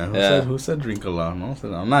 Yeah. Yeah. Who said drink a lot? No,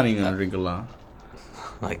 I'm not even gonna drink a lot.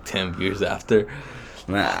 Like 10 beers after.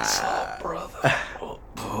 Nah. Brother.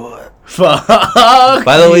 Fuck.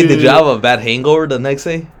 By the way, did you have a bad hangover the next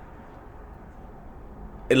day?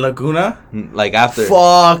 in Laguna? Like after.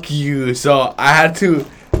 Fuck you. So I had to.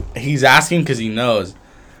 He's asking because he knows.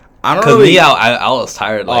 I don't Cause really. me, I was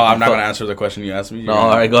tired. Like, I'm not gonna answer the question you asked me. No,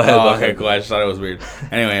 all right, go ahead. Oh, go okay, ahead. cool. I just thought it was weird.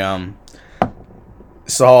 Anyway,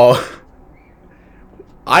 so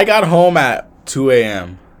I got home at 2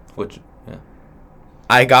 a.m. Which, yeah.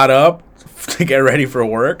 I got up to get ready for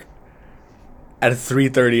work at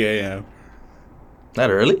 3:30 a.m. That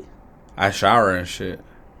early? I shower and shit.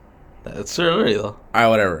 That's early though. Alright,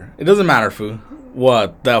 whatever. It doesn't matter, fool.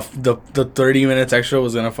 What the 30 minutes extra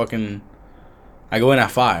was gonna fucking. I go in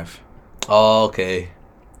at 5. Oh, okay.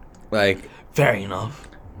 Like, Fair enough.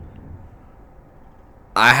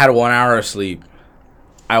 I had 1 hour of sleep.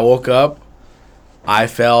 I woke up. I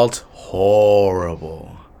felt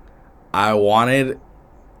horrible. I wanted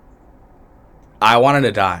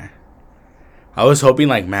to die. I was hoping,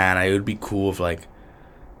 like, man, it would be cool if, like,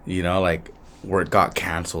 you know, like, work got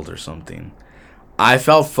canceled or something. I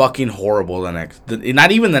felt fucking horrible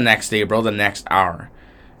not even the next day, bro, the next hour.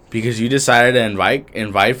 Because you decided to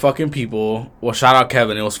invite fucking people. Well, shout out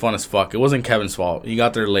Kevin. It was fun as fuck. It wasn't Kevin's fault. He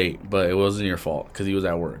got there late, but it wasn't your fault because he was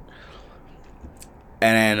at work.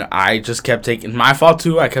 And then I just kept taking... My fault,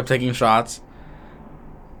 too. I kept taking shots.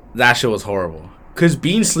 That shit was horrible. Because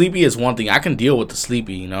being sleepy is one thing. I can deal with the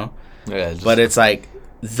sleepy, you know? Yeah, But it's like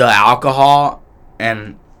the alcohol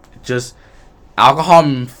and just...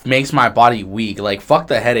 Alcohol makes my body weak. Like, fuck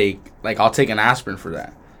the headache. Like, I'll take an aspirin for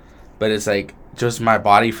that. But it's like... Just my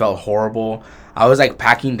body felt horrible. I was like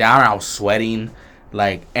packing down. I was sweating,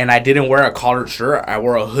 like, and I didn't wear a collared shirt. I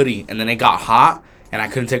wore a hoodie, and then it got hot, and I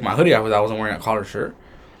couldn't take my hoodie off because I wasn't wearing a collared shirt.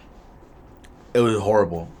 It was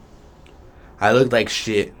horrible. I looked like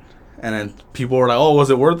shit, and then people were like, "Oh, was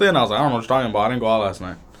it worth it?" And I was like, "I don't know what you're talking about. I didn't go out last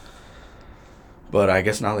night." But I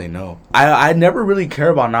guess now they know. I never really care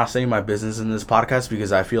about not saying my business in this podcast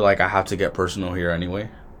because I feel like I have to get personal here anyway.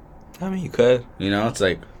 I mean, you could. You know, it's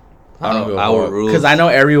like. I don't our go rules. because I know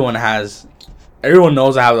everyone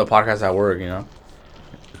knows I have the podcast at work, you know.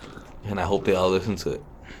 And I hope they all listen to it.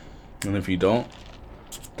 And if you don't,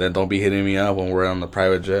 then don't be hitting me up when we're on the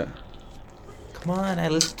private jet. Come on, I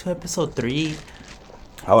listened to episode 3.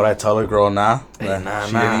 How would I tell a girl now Hey, that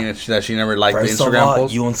nah. that she never liked First the of Instagram all,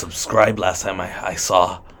 post? you unsubscribed last time I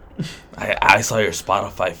saw. I saw your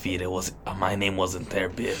Spotify feed. It was my name wasn't there,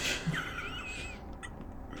 bitch.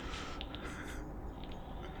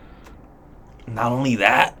 Not only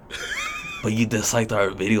that, but you disliked our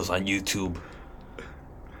videos on YouTube,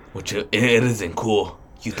 which it isn't cool.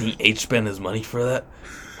 You think H spent his money for that?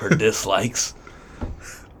 Her dislikes.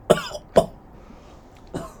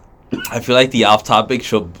 I feel like the off topic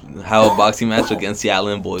should have a boxing match against the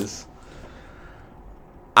Island Boys.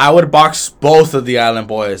 I would box both of the Island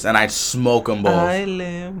Boys and I'd smoke them both.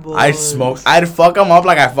 Island Boys. I'd fuck them up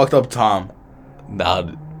like I fucked up Tom. Nah,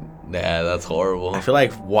 that's horrible. I feel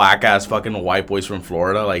like whack ass fucking white boys from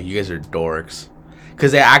Florida. Like, you guys are dorks.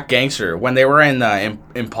 Because they act gangster. When they were in the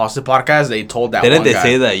Impulsive podcast, they told that Didn't one they guy.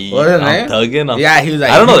 say that I'm thugging? Yeah, he was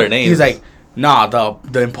like... I don't know their names. He's like, nah,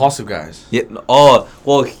 the Impulsive guys. Yeah. Oh,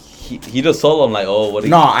 well, he just told them like, oh, what?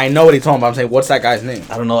 No, I know what he told him, but I'm saying, what's that guy's name?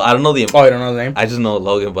 I don't know the. Oh, you don't know the name? I just know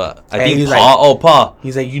Logan, but I Hey, think he's Paul. like- Paul.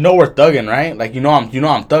 He's like, you know we're thugging, right? Like, you know I'm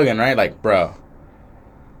thugging, right? Like, bro,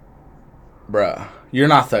 you're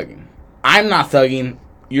not thugging. I'm not thugging.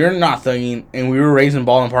 You're not thugging, and we were raising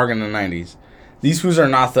Baldwin Park in the 90s. These fools are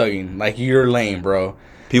not thugging. Like, you're lame, bro.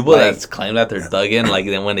 People Like- that claim that they're thugging, like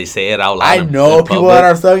then when they say it out loud, I know in people public, that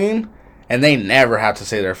are thugging, and they never have to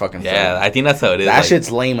say they're fucking Yeah, thugging. I think that's how it is. That like,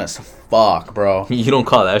 shit's lame as fuck, bro. You don't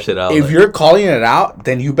call that shit out. If like, you're calling it out,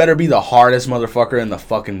 then you better be the hardest motherfucker in the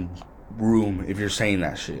fucking room if you're saying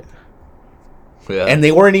that shit. yeah. And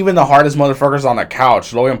they weren't even the hardest motherfuckers on the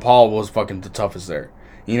couch. Logan Paul was fucking the toughest there.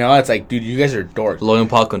 You know, it's like, dude, you guys are dorks. Logan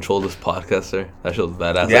Paul controlled this podcast, there. That shit was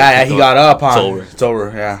badass. Yeah, he got up, huh? It's over. It's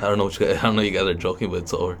over, yeah. I don't know you guys are joking, but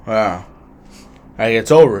it's over. Yeah. Like,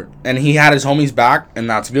 it's over. And he had his homies back, and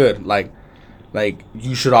that's good. Like,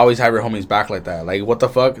 you should always have your homies back like that. Like, what the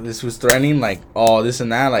fuck? This was threatening? Like, oh, this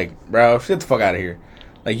and that? Like, bro, get the fuck out of here.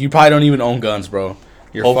 Like, you probably don't even own guns, bro.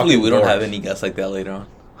 You're Hopefully fucking we don't dorks. have any guests like that later on.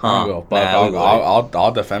 I don't give a fuck. Nah, we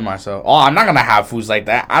I'll defend myself. Oh, I'm not gonna have fools like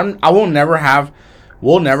that. I will never have.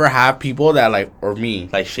 We'll never have people that like, or me.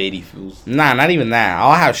 like shady fools. Nah, not even that.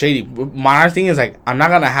 I'll have shady. My thing is like, I'm not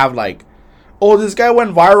gonna have like, oh, this guy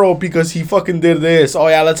went viral because he fucking did this. Oh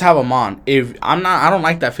yeah, let's have him on. If I'm not, I don't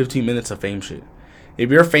like that 15 minutes of fame shit. If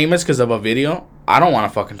you're famous because of a video, I don't want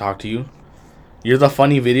to fucking talk to you. You're the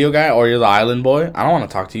funny video guy or you're the island boy. I don't want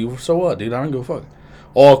to talk to you. So what, dude? I don't give a fuck.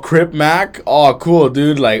 Oh, Crip Mac. Oh, cool,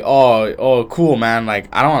 dude. Like, oh, cool, man. Like,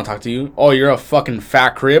 I don't want to talk to you. Oh, you're a fucking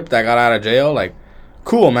fat Crip that got out of jail. Like,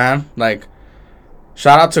 cool, man. Like,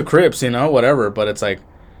 shout out to Crips, you know, whatever. But it's like,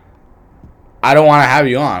 I don't want to have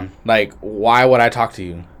you on. Like, why would I talk to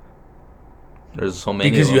you? There's so many.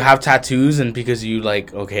 Because of you them. have tattoos and because you,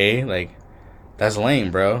 like, okay, like, that's lame,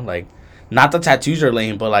 bro. Like, not the tattoos are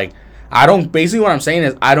lame, but, like, I don't, basically what I'm saying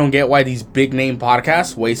is I don't get why these big name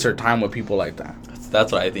podcasts waste their time with people like that.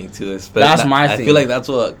 That's what I think too. That's my I thing. feel like that's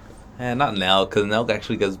what. Not now, because now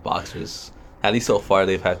actually gets boxers. At least so far,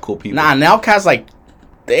 they've had cool people. Nah, Nowcast, like,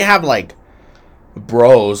 they have, like,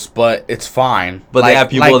 bros, but it's fine. But like, they have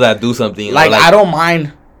people like, that do something. Like, I don't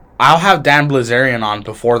mind. I'll have Dan Blazarian on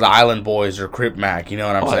before the Island Boys or Crip Mac. You know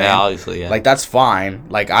what I'm saying? Yeah, obviously, yeah. Like, that's fine.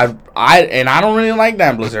 Like, I don't really like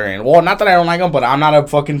Dan Blazarian. Well, not that I don't like him, but I'm not a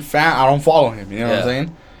fucking fan. I don't follow him. You know what I'm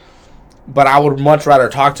saying? But I would much rather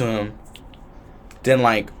talk to him than,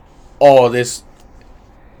 like, oh, this.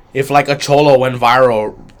 If, like, a Cholo went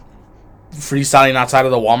viral freestyling outside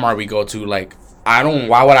of the Walmart we go to, like,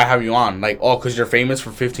 why would I have you on? Like, oh, because you're famous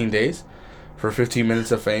for 15 days? For 15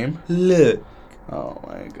 minutes of fame? Look. Oh,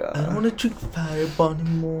 my God. I don't want to drink Fireball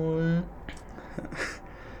anymore.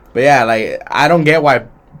 But yeah, like, I don't get why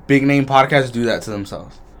big name podcasts do that to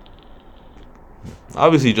themselves.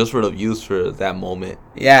 Obviously, just for the views for that moment.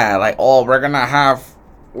 Yeah, like, oh, we're gonna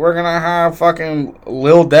have fucking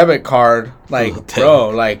Lil Debit Card. Like, Lil bro,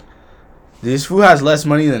 Debit. like, this fool has less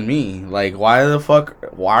money than me. Like, why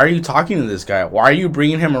are you talking to this guy? Why are you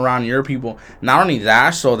bringing him around your people? Not only that,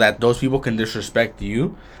 so that those people can disrespect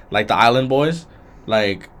you, like the Island Boys.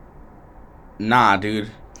 Like, nah,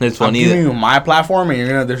 dude. It's I'm funny. giving you my platform and you're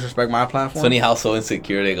gonna disrespect my platform? It's funny how so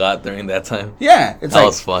insecure they got during that time. Yeah, it's That like,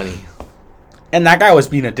 was funny. and that guy was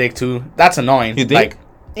being a dick too. That's annoying. You think? Like,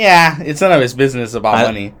 yeah, it's none of his business about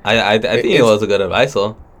money. I think it was a good advice,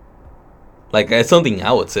 though. Like, it's something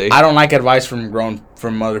I would say. I don't like advice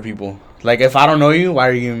from other people. Like, if I don't know you, why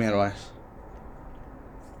are you giving me advice?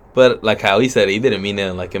 But, like how he said it, he didn't mean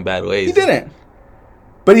it, like, in bad ways. He didn't.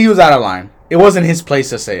 But he was out of line. It wasn't his place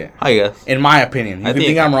to say it. I guess. In my opinion. You can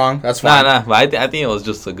think I'm wrong. That's fine. Nah, but I think it was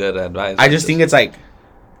just a good advice. I just think it's like,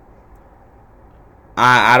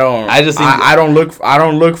 I don't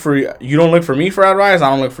look for you. You don't look for me for advice. I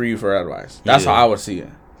don't look for you for advice. That's how I would see it.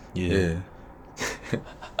 Yeah.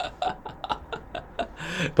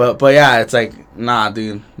 But yeah, it's like, nah,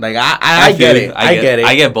 dude. Like, I get it. I get it.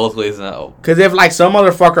 I get both ways now. Because if, like, some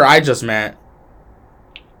motherfucker I just met,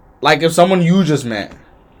 like, if someone you just met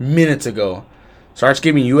minutes ago starts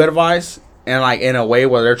giving you advice, and, like, in a way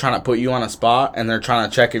where they're trying to put you on a spot, and they're trying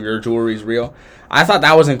to check if your jewelry's real, I thought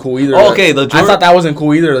that wasn't cool either. Oh, okay, I thought that wasn't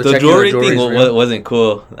cool either. The jewelry thing wasn't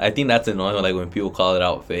cool. I think that's annoying, like, when people call it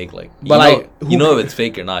out fake. Like, but, like, you know if it's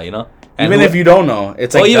fake or not, you know? And even if you don't know,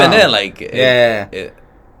 it's like, even dumb. then, like,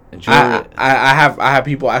 I have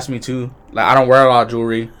people ask me too. Like, I don't wear a lot of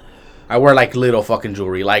jewelry. I wear, like, little fucking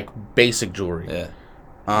jewelry, like basic jewelry. Yeah.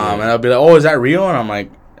 And I'll be like, oh, is that real? And I'm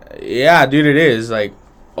like, yeah, dude, it is. Like,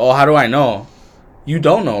 oh, how do I know? You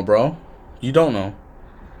don't know, bro. You don't know.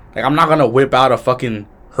 Like, I'm not gonna whip out a fucking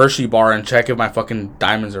Hershey bar and check if my fucking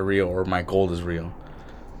diamonds are real or my gold is real.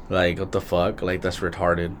 Like, what the fuck? Like, that's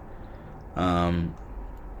retarded.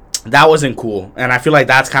 That wasn't cool. And I feel like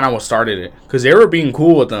that's kind of what started it. Because they were being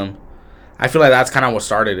cool with them. I feel like that's kind of what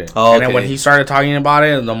started it. Oh, and then when he started talking about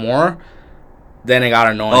it, the more, then it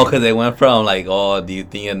got annoying. Oh, because they went from, like, oh, do you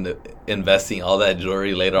think in investing all that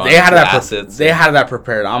jewelry later on They had that assets? They had that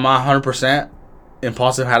prepared. I'm 100%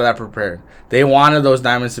 Impulsive had that prepared. They wanted those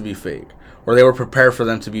diamonds to be fake. Or they were prepared for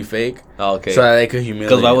them to be fake. Oh, okay. So that they could humiliate.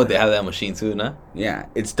 Because why would they have that machine too, no? Yeah,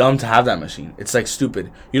 it's dumb to have that machine. It's, like,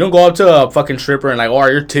 stupid. You don't go up to a fucking stripper and, like, oh,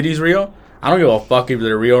 are your titties real? I don't give a fuck if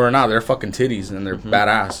they're real or not. They're fucking titties and they're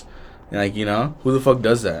badass. And, like, you know? Who the fuck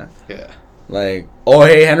does that? Yeah. Like, oh,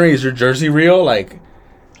 hey, Henry, is your jersey real? Like,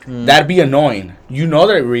 that'd be annoying. You know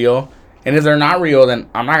they're real. And if they're not real, then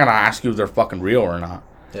I'm not going to ask you if they're fucking real or not.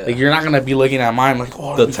 Yeah. Like, you're not going to be looking at mine like,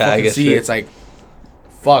 oh, let me fucking see. It's like,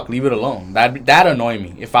 fuck, leave it alone. That annoy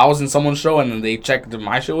me. If I was in someone's show and then they checked if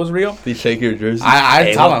my shit was real, they check your jersey.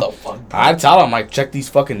 I'd tell them, like, check these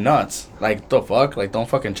fucking nuts. Like, the fuck? Like, don't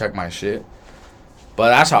fucking check my shit. But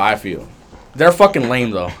that's how I feel. They're fucking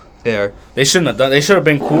lame though. There. They shouldn't have done. They should have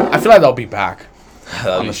been cool. I feel like they'll be back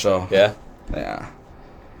on the show. Yeah. Yeah.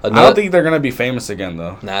 Another, I don't think they're gonna be famous again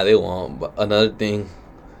though. Nah, they won't. But another thing,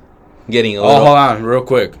 getting a Oh, little. hold on, real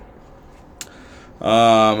quick.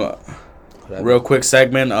 Real quick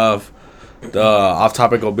segment of the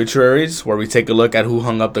off-topic obituaries where we take a look at who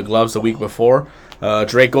hung up the gloves the week before.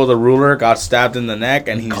 Draco the Ruler got stabbed in the neck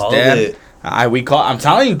and he's Called dead. it. I'm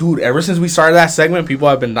telling you, dude. Ever since we started that segment, people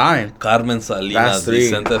have been dying. Carmen Salinas, That's 3.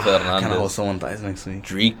 Vicente I kind of hope Fernandez, someone dies next week.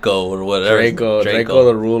 Draco or whatever. Draco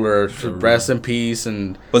the Ruler. Rest in peace.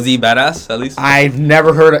 And Was he badass at least? I've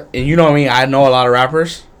never heard. And you know me. I know a lot of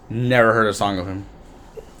rappers. Never heard a song of him.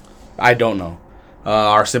 I don't know.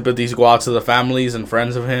 Our sympathies go out to the families and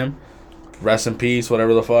friends of him. Rest in peace.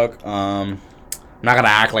 Whatever the fuck. I'm not gonna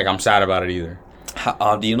act like I'm sad about it either.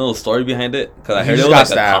 Do you know the story behind it? Because I He heard it just was got like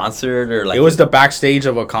stabbed. a concert or like. It was the backstage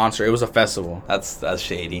of a concert. It was a festival. That's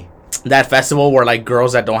shady. That festival where like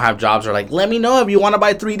girls that don't have jobs are like, let me know if you want to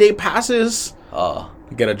buy 3-day passes.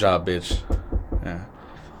 Get a job, bitch. Yeah.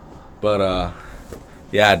 But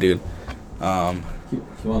yeah, dude.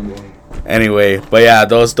 Anyway, but yeah,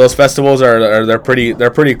 those festivals are they're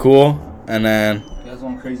pretty cool. And then You guys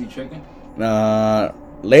want crazy chicken?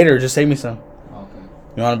 later, just save me some. Okay.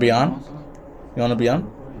 You want to be on? Want some? You want to be on?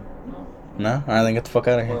 No. No. All right, then get the fuck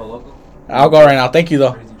out of here. Pollo Loco? I'll go right now. Thank you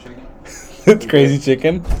though. Crazy chicken? It's crazy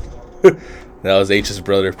chicken. That was H's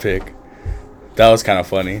brother pick. That was kind of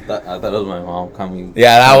funny. I thought it was my mom coming.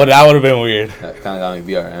 Yeah, that would have been weird. That kind of got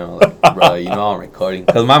me BRM. Like, bro, you know I'm recording.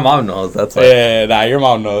 Because my mom knows. That's why. Yeah, nah, your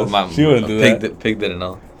mom knows. She wouldn't do that. Pig didn't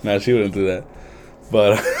know. No, she wouldn't do that.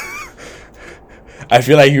 But I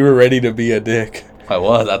feel like you were ready to be a dick. I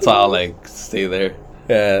was. That's why I'll like stay there.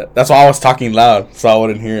 Yeah, that's why I was talking loud, so I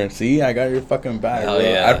wouldn't hear it. See, I got your fucking back. Hell Bro.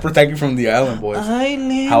 yeah. I'd protect you from the island boys.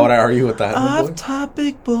 How would I argue with the island boys?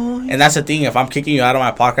 Topic, boys. And that's the thing. If I'm kicking you out of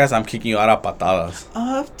my podcast, I'm kicking you out of patadas.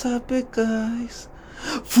 Off topic, guys.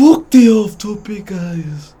 Fuck the off topic,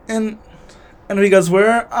 guys. And because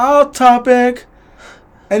we're off topic,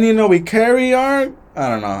 and you know we carry our. I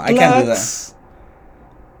don't know. I can't do that.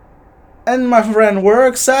 And my friend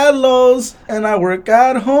works at Lowe's, and I work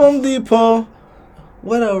at Home Depot.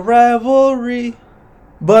 What a rivalry.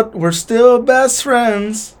 But we're still best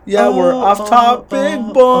friends. Yeah, we're off topic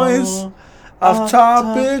boys. Off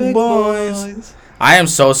topic boys. I am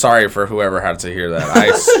so sorry for whoever had to hear that.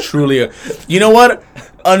 I truly. You know what?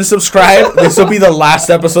 Unsubscribe. This will be the last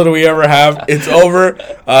episode we ever have. It's over.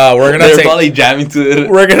 We're gonna They're probably jamming to it.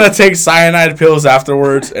 We're gonna take cyanide pills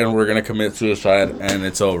afterwards, and we're gonna commit suicide, and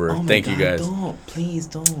it's over. Thank you guys. Don't. Please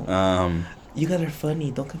don't. You guys are funny.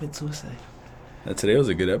 Don't commit suicide. Today was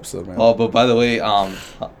a good episode, man. Oh, but by the way,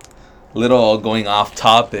 little going off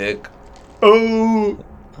topic. Oh.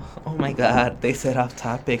 Oh my god, they said off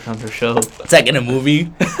topic on their show. It's like in a movie.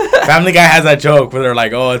 Family Guy has that joke where they're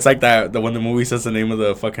like, "Oh, it's like that when the movie says the name of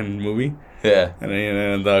the fucking movie." Yeah. And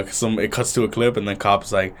then it cuts to a clip, and the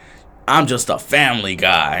cop's like, "I'm just a family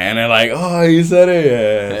guy," and they're like, "Oh, you said it."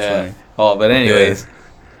 Yeah. Yeah. Oh, but anyways.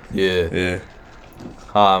 Yeah.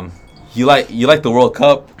 Yeah. You like the World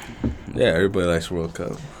Cup? Yeah. Everybody likes World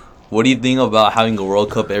Cup. What do you think about having a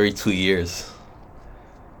World Cup every 2 years?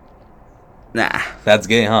 Nah, That's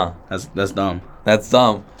gay, huh? that's dumb. That's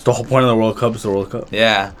dumb. It's the whole point of the World Cup is the World Cup.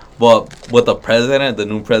 Yeah, but what the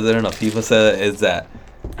new president of FIFA said is that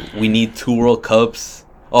we need 2 World Cups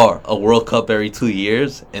or a World Cup every 2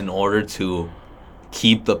 years in order to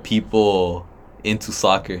keep the people into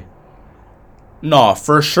soccer. No,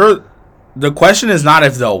 for sure. The question is not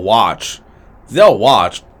if they'll watch. They'll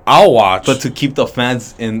watch. I'll watch. But to keep the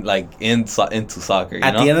fans into soccer, you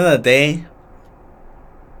at know? the end of the day,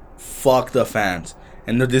 fuck the fans.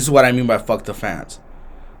 And this is what I mean by fuck the fans.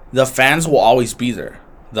 The fans will always be there.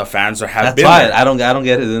 The fans have That's been why there. I don't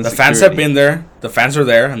get it. The fans have been there. The fans are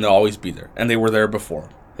there, and they'll always be there. And they were there before.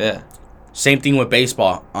 Yeah. Same thing with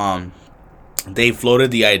baseball. They floated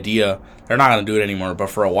the idea. They're not gonna do it anymore, but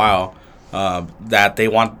for a while, that they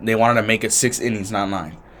wanted to make it 6 innings, not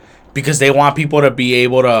 9, because they want people to be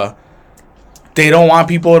able to. They don't want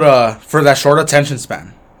people to for that short attention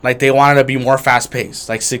span. Like they wanted to be more fast paced,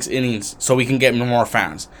 like 6 innings, so we can get more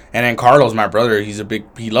fans. And then Carlos, my brother,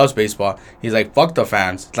 he loves baseball. He's like, fuck the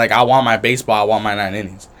fans. Like I want my baseball. I want my 9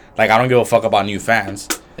 innings. Like I don't give a fuck about new fans.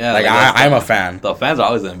 Yeah. Like I'm a fan. The fans are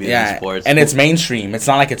always gonna be in sports. And it's mainstream. It's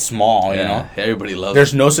not like it's small, you know. Everybody loves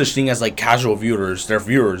There's no such thing as like casual viewers. They're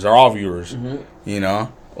viewers. They're all viewers. Mm-hmm. You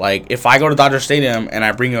know, like if I go to Dodger Stadium and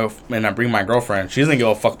I bring my girlfriend, she doesn't give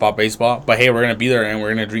a fuck about baseball. But hey, we're gonna be there and we're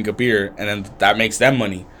gonna drink a beer, and then that makes them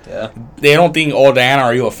money. Yeah. They don't think, oh, Diana,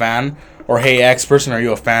 are you a fan? Or hey, X person, are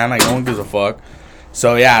you a fan? Like no one gives a fuck.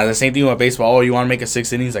 So yeah, the same thing with baseball. Oh, you want to make it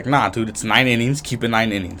 6 innings? Like, nah, dude, it's 9 innings. Keep it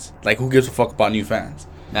 9 innings. Like, who gives a fuck about new fans?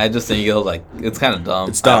 I just think it's kind of dumb.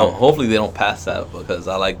 It's dumb. Hopefully they don't pass that because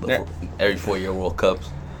I like every 4-year World Cups.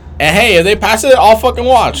 And hey, if they pass it, I'll fucking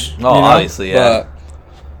watch. Oh, obviously, yeah.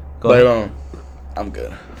 But I'm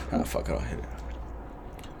good. Ah, fuck it, I'll hit it.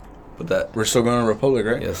 But that, We're still going to Republic,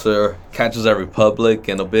 right? yes, sir. Catches at Republic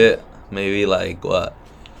in a bit. Maybe like,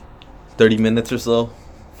 30 minutes or so?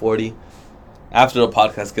 40. After the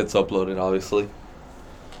podcast gets uploaded, obviously.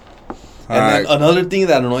 And then another thing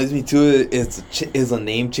that annoys me too is a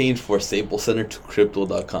name change for Staples Center to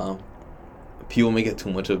Crypto.com. People make it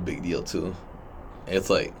too much of a big deal too. It's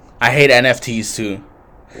like, I hate NFTs too.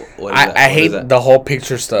 what is that? I What hate is that? the whole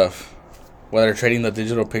picture stuff. Where they're trading the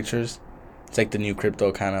digital pictures. It's like the new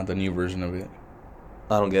crypto, kind of the new version of it.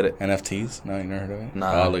 I don't get it. NFTs? No, you never heard of it?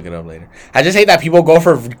 Nah. Oh, I'll look it up later. I just hate that people go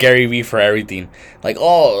for Gary Vee for everything. Like,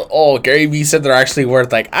 oh, Gary Vee said they're actually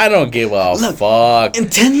worth, like, I don't give a fuck. In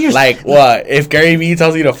 10 years, Like, what? If Gary Vee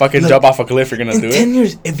tells you to fucking jump off a cliff, you're going to do in 10 it?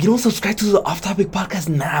 years, if you don't subscribe to the Off Topic podcast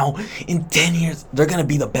now, in 10 years, they're gonna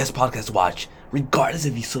be the best podcast to watch, regardless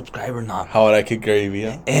if you subscribe or not. How would I kick Gary Vee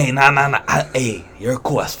out? Hey, nah. Hey, you're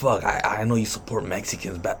cool as fuck. I know you support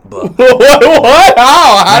Mexicans, but What?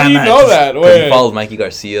 How do you Nah, know just that? 'Cause Wait. he follows Mikey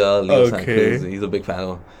Garcia, Leo Okay. Sanchez. He's a big fan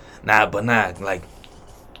of him. like,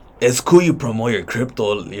 it's cool you promote your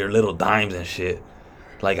crypto, your little dimes and shit.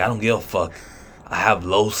 Like, I don't give a fuck. I have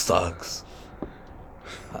low stocks.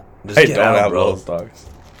 Just I get don't out, have bro. those stocks.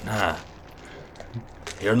 Nah.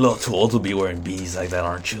 You're a little too old to be wearing beanies like that,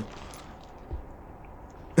 aren't you?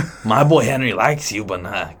 My boy Henry likes you, but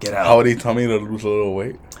nah, get out. How would he tell me to lose a little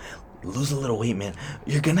weight? Lose a little weight, man.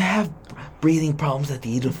 You're gonna have breathing problems at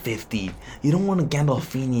the age of 50. You don't want to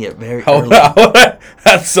Gandolfini at very early.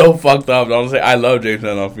 That's so fucked up. Don't say I love James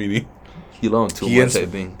Gandolfini. He loved him too He much, is- I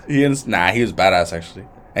think. He was badass actually,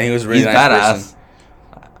 and he was a really He's nice badass. person.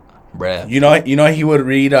 Bruh. You know he would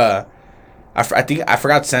read. I think I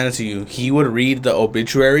forgot to send it to you. He would read the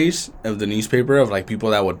obituaries of the newspaper of like people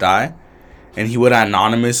that would die, and he would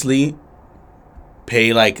anonymously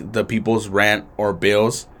pay like the people's rent or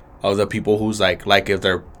bills of the people who's like if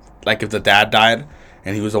the dad died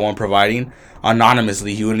and he was the one providing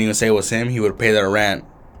anonymously. He wouldn't even say it was him. He would pay their rent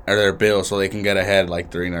or their bills so they can get ahead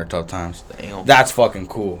like during their tough times. Damn. That's fucking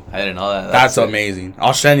cool. I didn't know that. That's sick. amazing.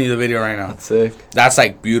 I'll send you the video right now. That's sick. That's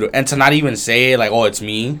like beautiful. And to not even say like, oh, it's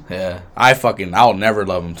me. Yeah. I'll never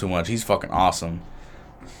love him too much. He's fucking awesome.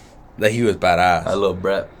 That he was badass. I love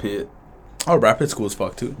Brad Pitt. Oh, Brad Pitt's cool as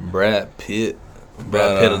fuck too. Brad Pitt. But,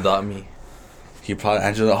 Brad Pitt adopt me. He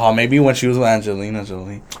probably maybe when she was with Angelina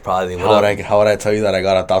Jolie. Probably. How would I tell you that I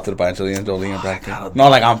got adopted by Angelina Jolie and Brad Pitt? No,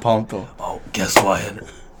 like I'm pumped though. Oh, guess what?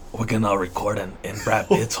 We're gonna record in Brad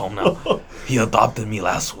Pitt's home now. He adopted me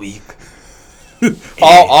last week.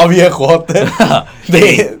 All viejote.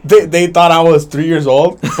 They thought I was 3 years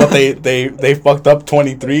old, but they fucked up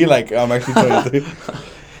 23. Like I'm actually 23.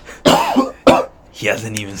 He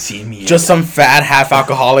hasn't even seen me yet. Just some fat half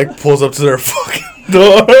alcoholic pulls up to their fucking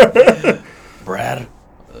door. Brad.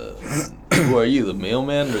 Who are you, the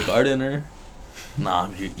mailman, the gardener? Nah,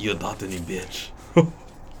 you adopted me, bitch.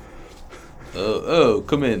 Oh,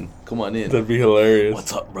 come in. Come on in. That'd be hilarious.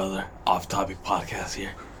 What's up, brother? Off Topic podcast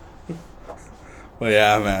here. But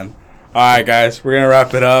yeah, man. All right, guys, we're gonna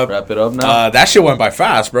wrap it up. Wrap it up now. That shit went by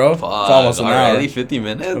fast, bro. Fuck, It's almost an already hour. 50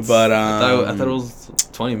 minutes. But, I thought it was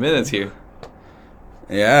 20 minutes here.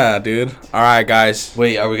 Yeah, dude. All right, guys.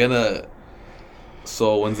 Wait, are we gonna?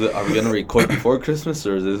 So are we gonna record before Christmas,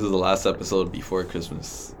 or this is the last episode before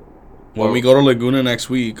Christmas? When we go to Laguna next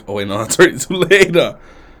week. Oh wait, no, that's already too late.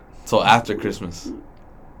 So after Christmas,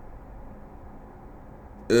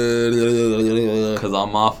 because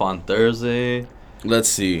I'm off on Thursday. Let's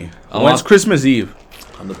see. I'm When's off- Christmas Eve?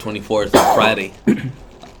 On the 24th, on Friday.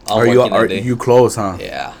 Are you close, huh?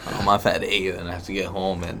 Yeah, I'm off at 8, and I have to get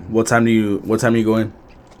home and What time do you go in?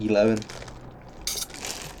 11.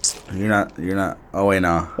 You're not. Oh wait,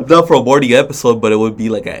 no. I'm down for a boarding episode, but it would be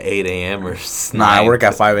like at 8 a.m. or 9. Nah, I work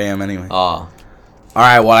at 5 a.m. anyway. Oh. All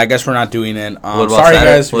right. Well, I guess we're not doing it. What about Sorry, Saturday?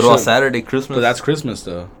 guys. What about Saturday, Christmas? But that's Christmas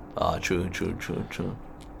though. Oh, true.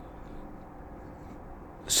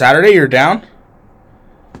 Saturday, you're down?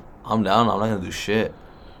 I'm down. I'm not gonna do shit.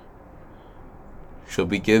 Should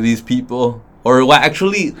we give these people, or what?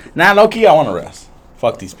 Actually, Nah, low-key, I want to rest.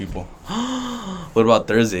 Fuck these people. what about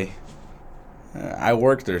Thursday? I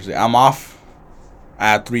work Thursday. I'm off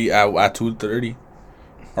at 2:30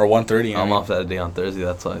 or 1:30. I'm off that day on Thursday.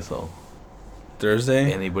 That's why. So,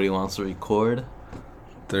 Thursday. anybody wants to record?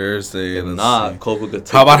 Thursday. If let's not, see. Coco could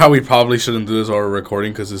take How about how we probably shouldn't do this while we're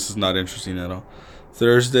recording because this is not interesting at all.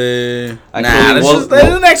 Thursday. Actually, let's well- just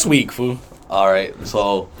the next week, fool. All right,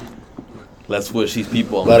 so let's wish these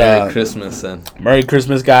people a But, Merry Christmas and Merry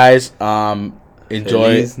Christmas, guys. Enjoy.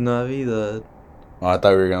 Feliz Navidad. Oh, I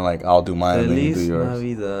thought we were gonna I'll do mine and then you do Feliz yours.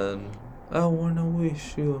 Navidad. I wanna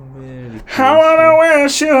wish you a Merry Christmas. I wanna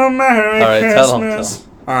wish you a Merry All right, tell 'em, Christmas. tell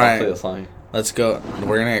 'em. All I'll play right, the song. let's go.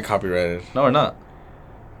 We're gonna get copyrighted. No, we're not.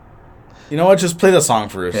 You know what? Just play the song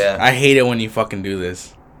first. Yeah. I hate it when you fucking do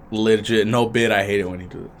this. Legit, no bid. I hate it when you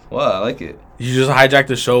do this. Well, I like it. You just hijack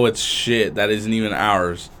the show with shit that isn't even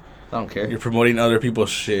ours. I don't care. You're promoting other people's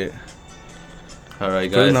shit. All right,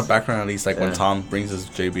 Put it in the guys. background at least, like when Yeah. Tom brings his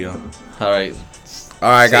JBL. All right. All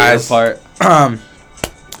right, Say your guys. part.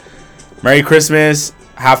 Merry Christmas.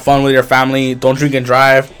 Have fun with your family. Don't drink and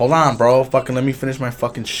drive. Hold on, bro. Fucking let me finish my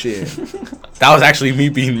fucking shit. That was actually me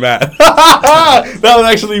being mad. That was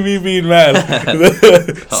actually me being mad.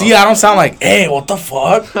 See, I don't sound like, hey, what the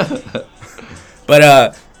fuck?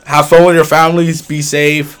 But have fun with your families. Be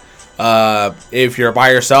safe. If you're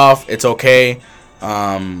by yourself, it's okay.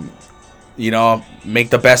 Make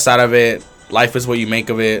the best out of it. Life is what you make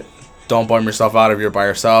of it. Don't bum yourself out if you're by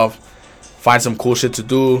yourself. Find some cool shit to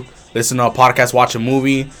do. Listen to a podcast, watch a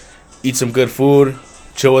movie, eat some good food,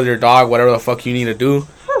 chill with your dog, whatever the fuck you need to do.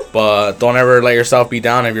 But don't ever let yourself be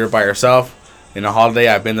down if you're by yourself. In a holiday,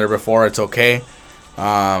 I've been there before. It's okay.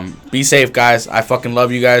 Be safe, guys. I fucking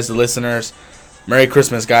love you guys, the listeners. Merry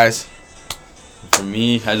Christmas, guys. For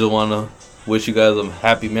me, I just want to wish you guys a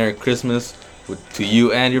happy Merry Christmas to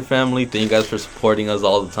you and your family. Thank you guys for supporting us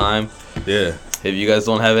all the time. Yeah. If you guys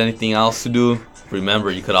don't have anything else to do, remember,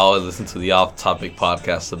 you could always listen to the Off Topic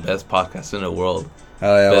Podcast, the best podcast in the world.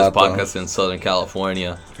 Hell yeah, Best Vato. podcast in Southern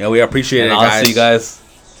California. Yeah, we appreciate And it, honestly, guys.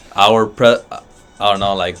 I don't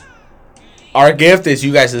know, like, Our gift is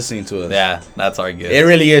you guys listening to us. yeah, that's our gift. It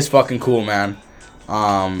really is fucking cool, man.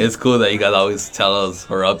 It's cool that you guys always tell us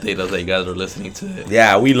or update us that you guys are listening to it.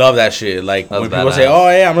 Yeah, we love that shit. Like That's when people say,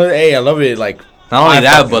 badass. "Oh, hey, I love it." Like, Not only I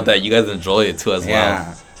that, fucking- but that you guys enjoy it too as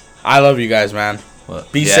yeah, I love you guys, man. well.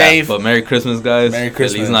 But, Be safe. But Merry Christmas, guys. Merry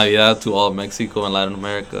Christmas. Feliz Navidad to all of Mexico and Latin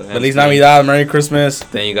America. and Feliz Spain. Navidad, Merry Christmas.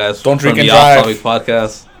 Thank you guys. Don't drink from and the Off drive. Topic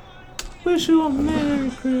Podcast. Wish you a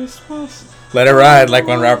Merry Christmas. Let it ride, like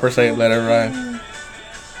when rappers say, "Let it ride."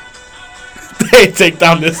 They take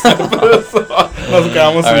down this episode. Let's go.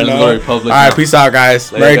 All right, let's go to Republic. All right, peace out,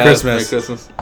 guys. Later, Merry guys. Christmas. Merry Christmas.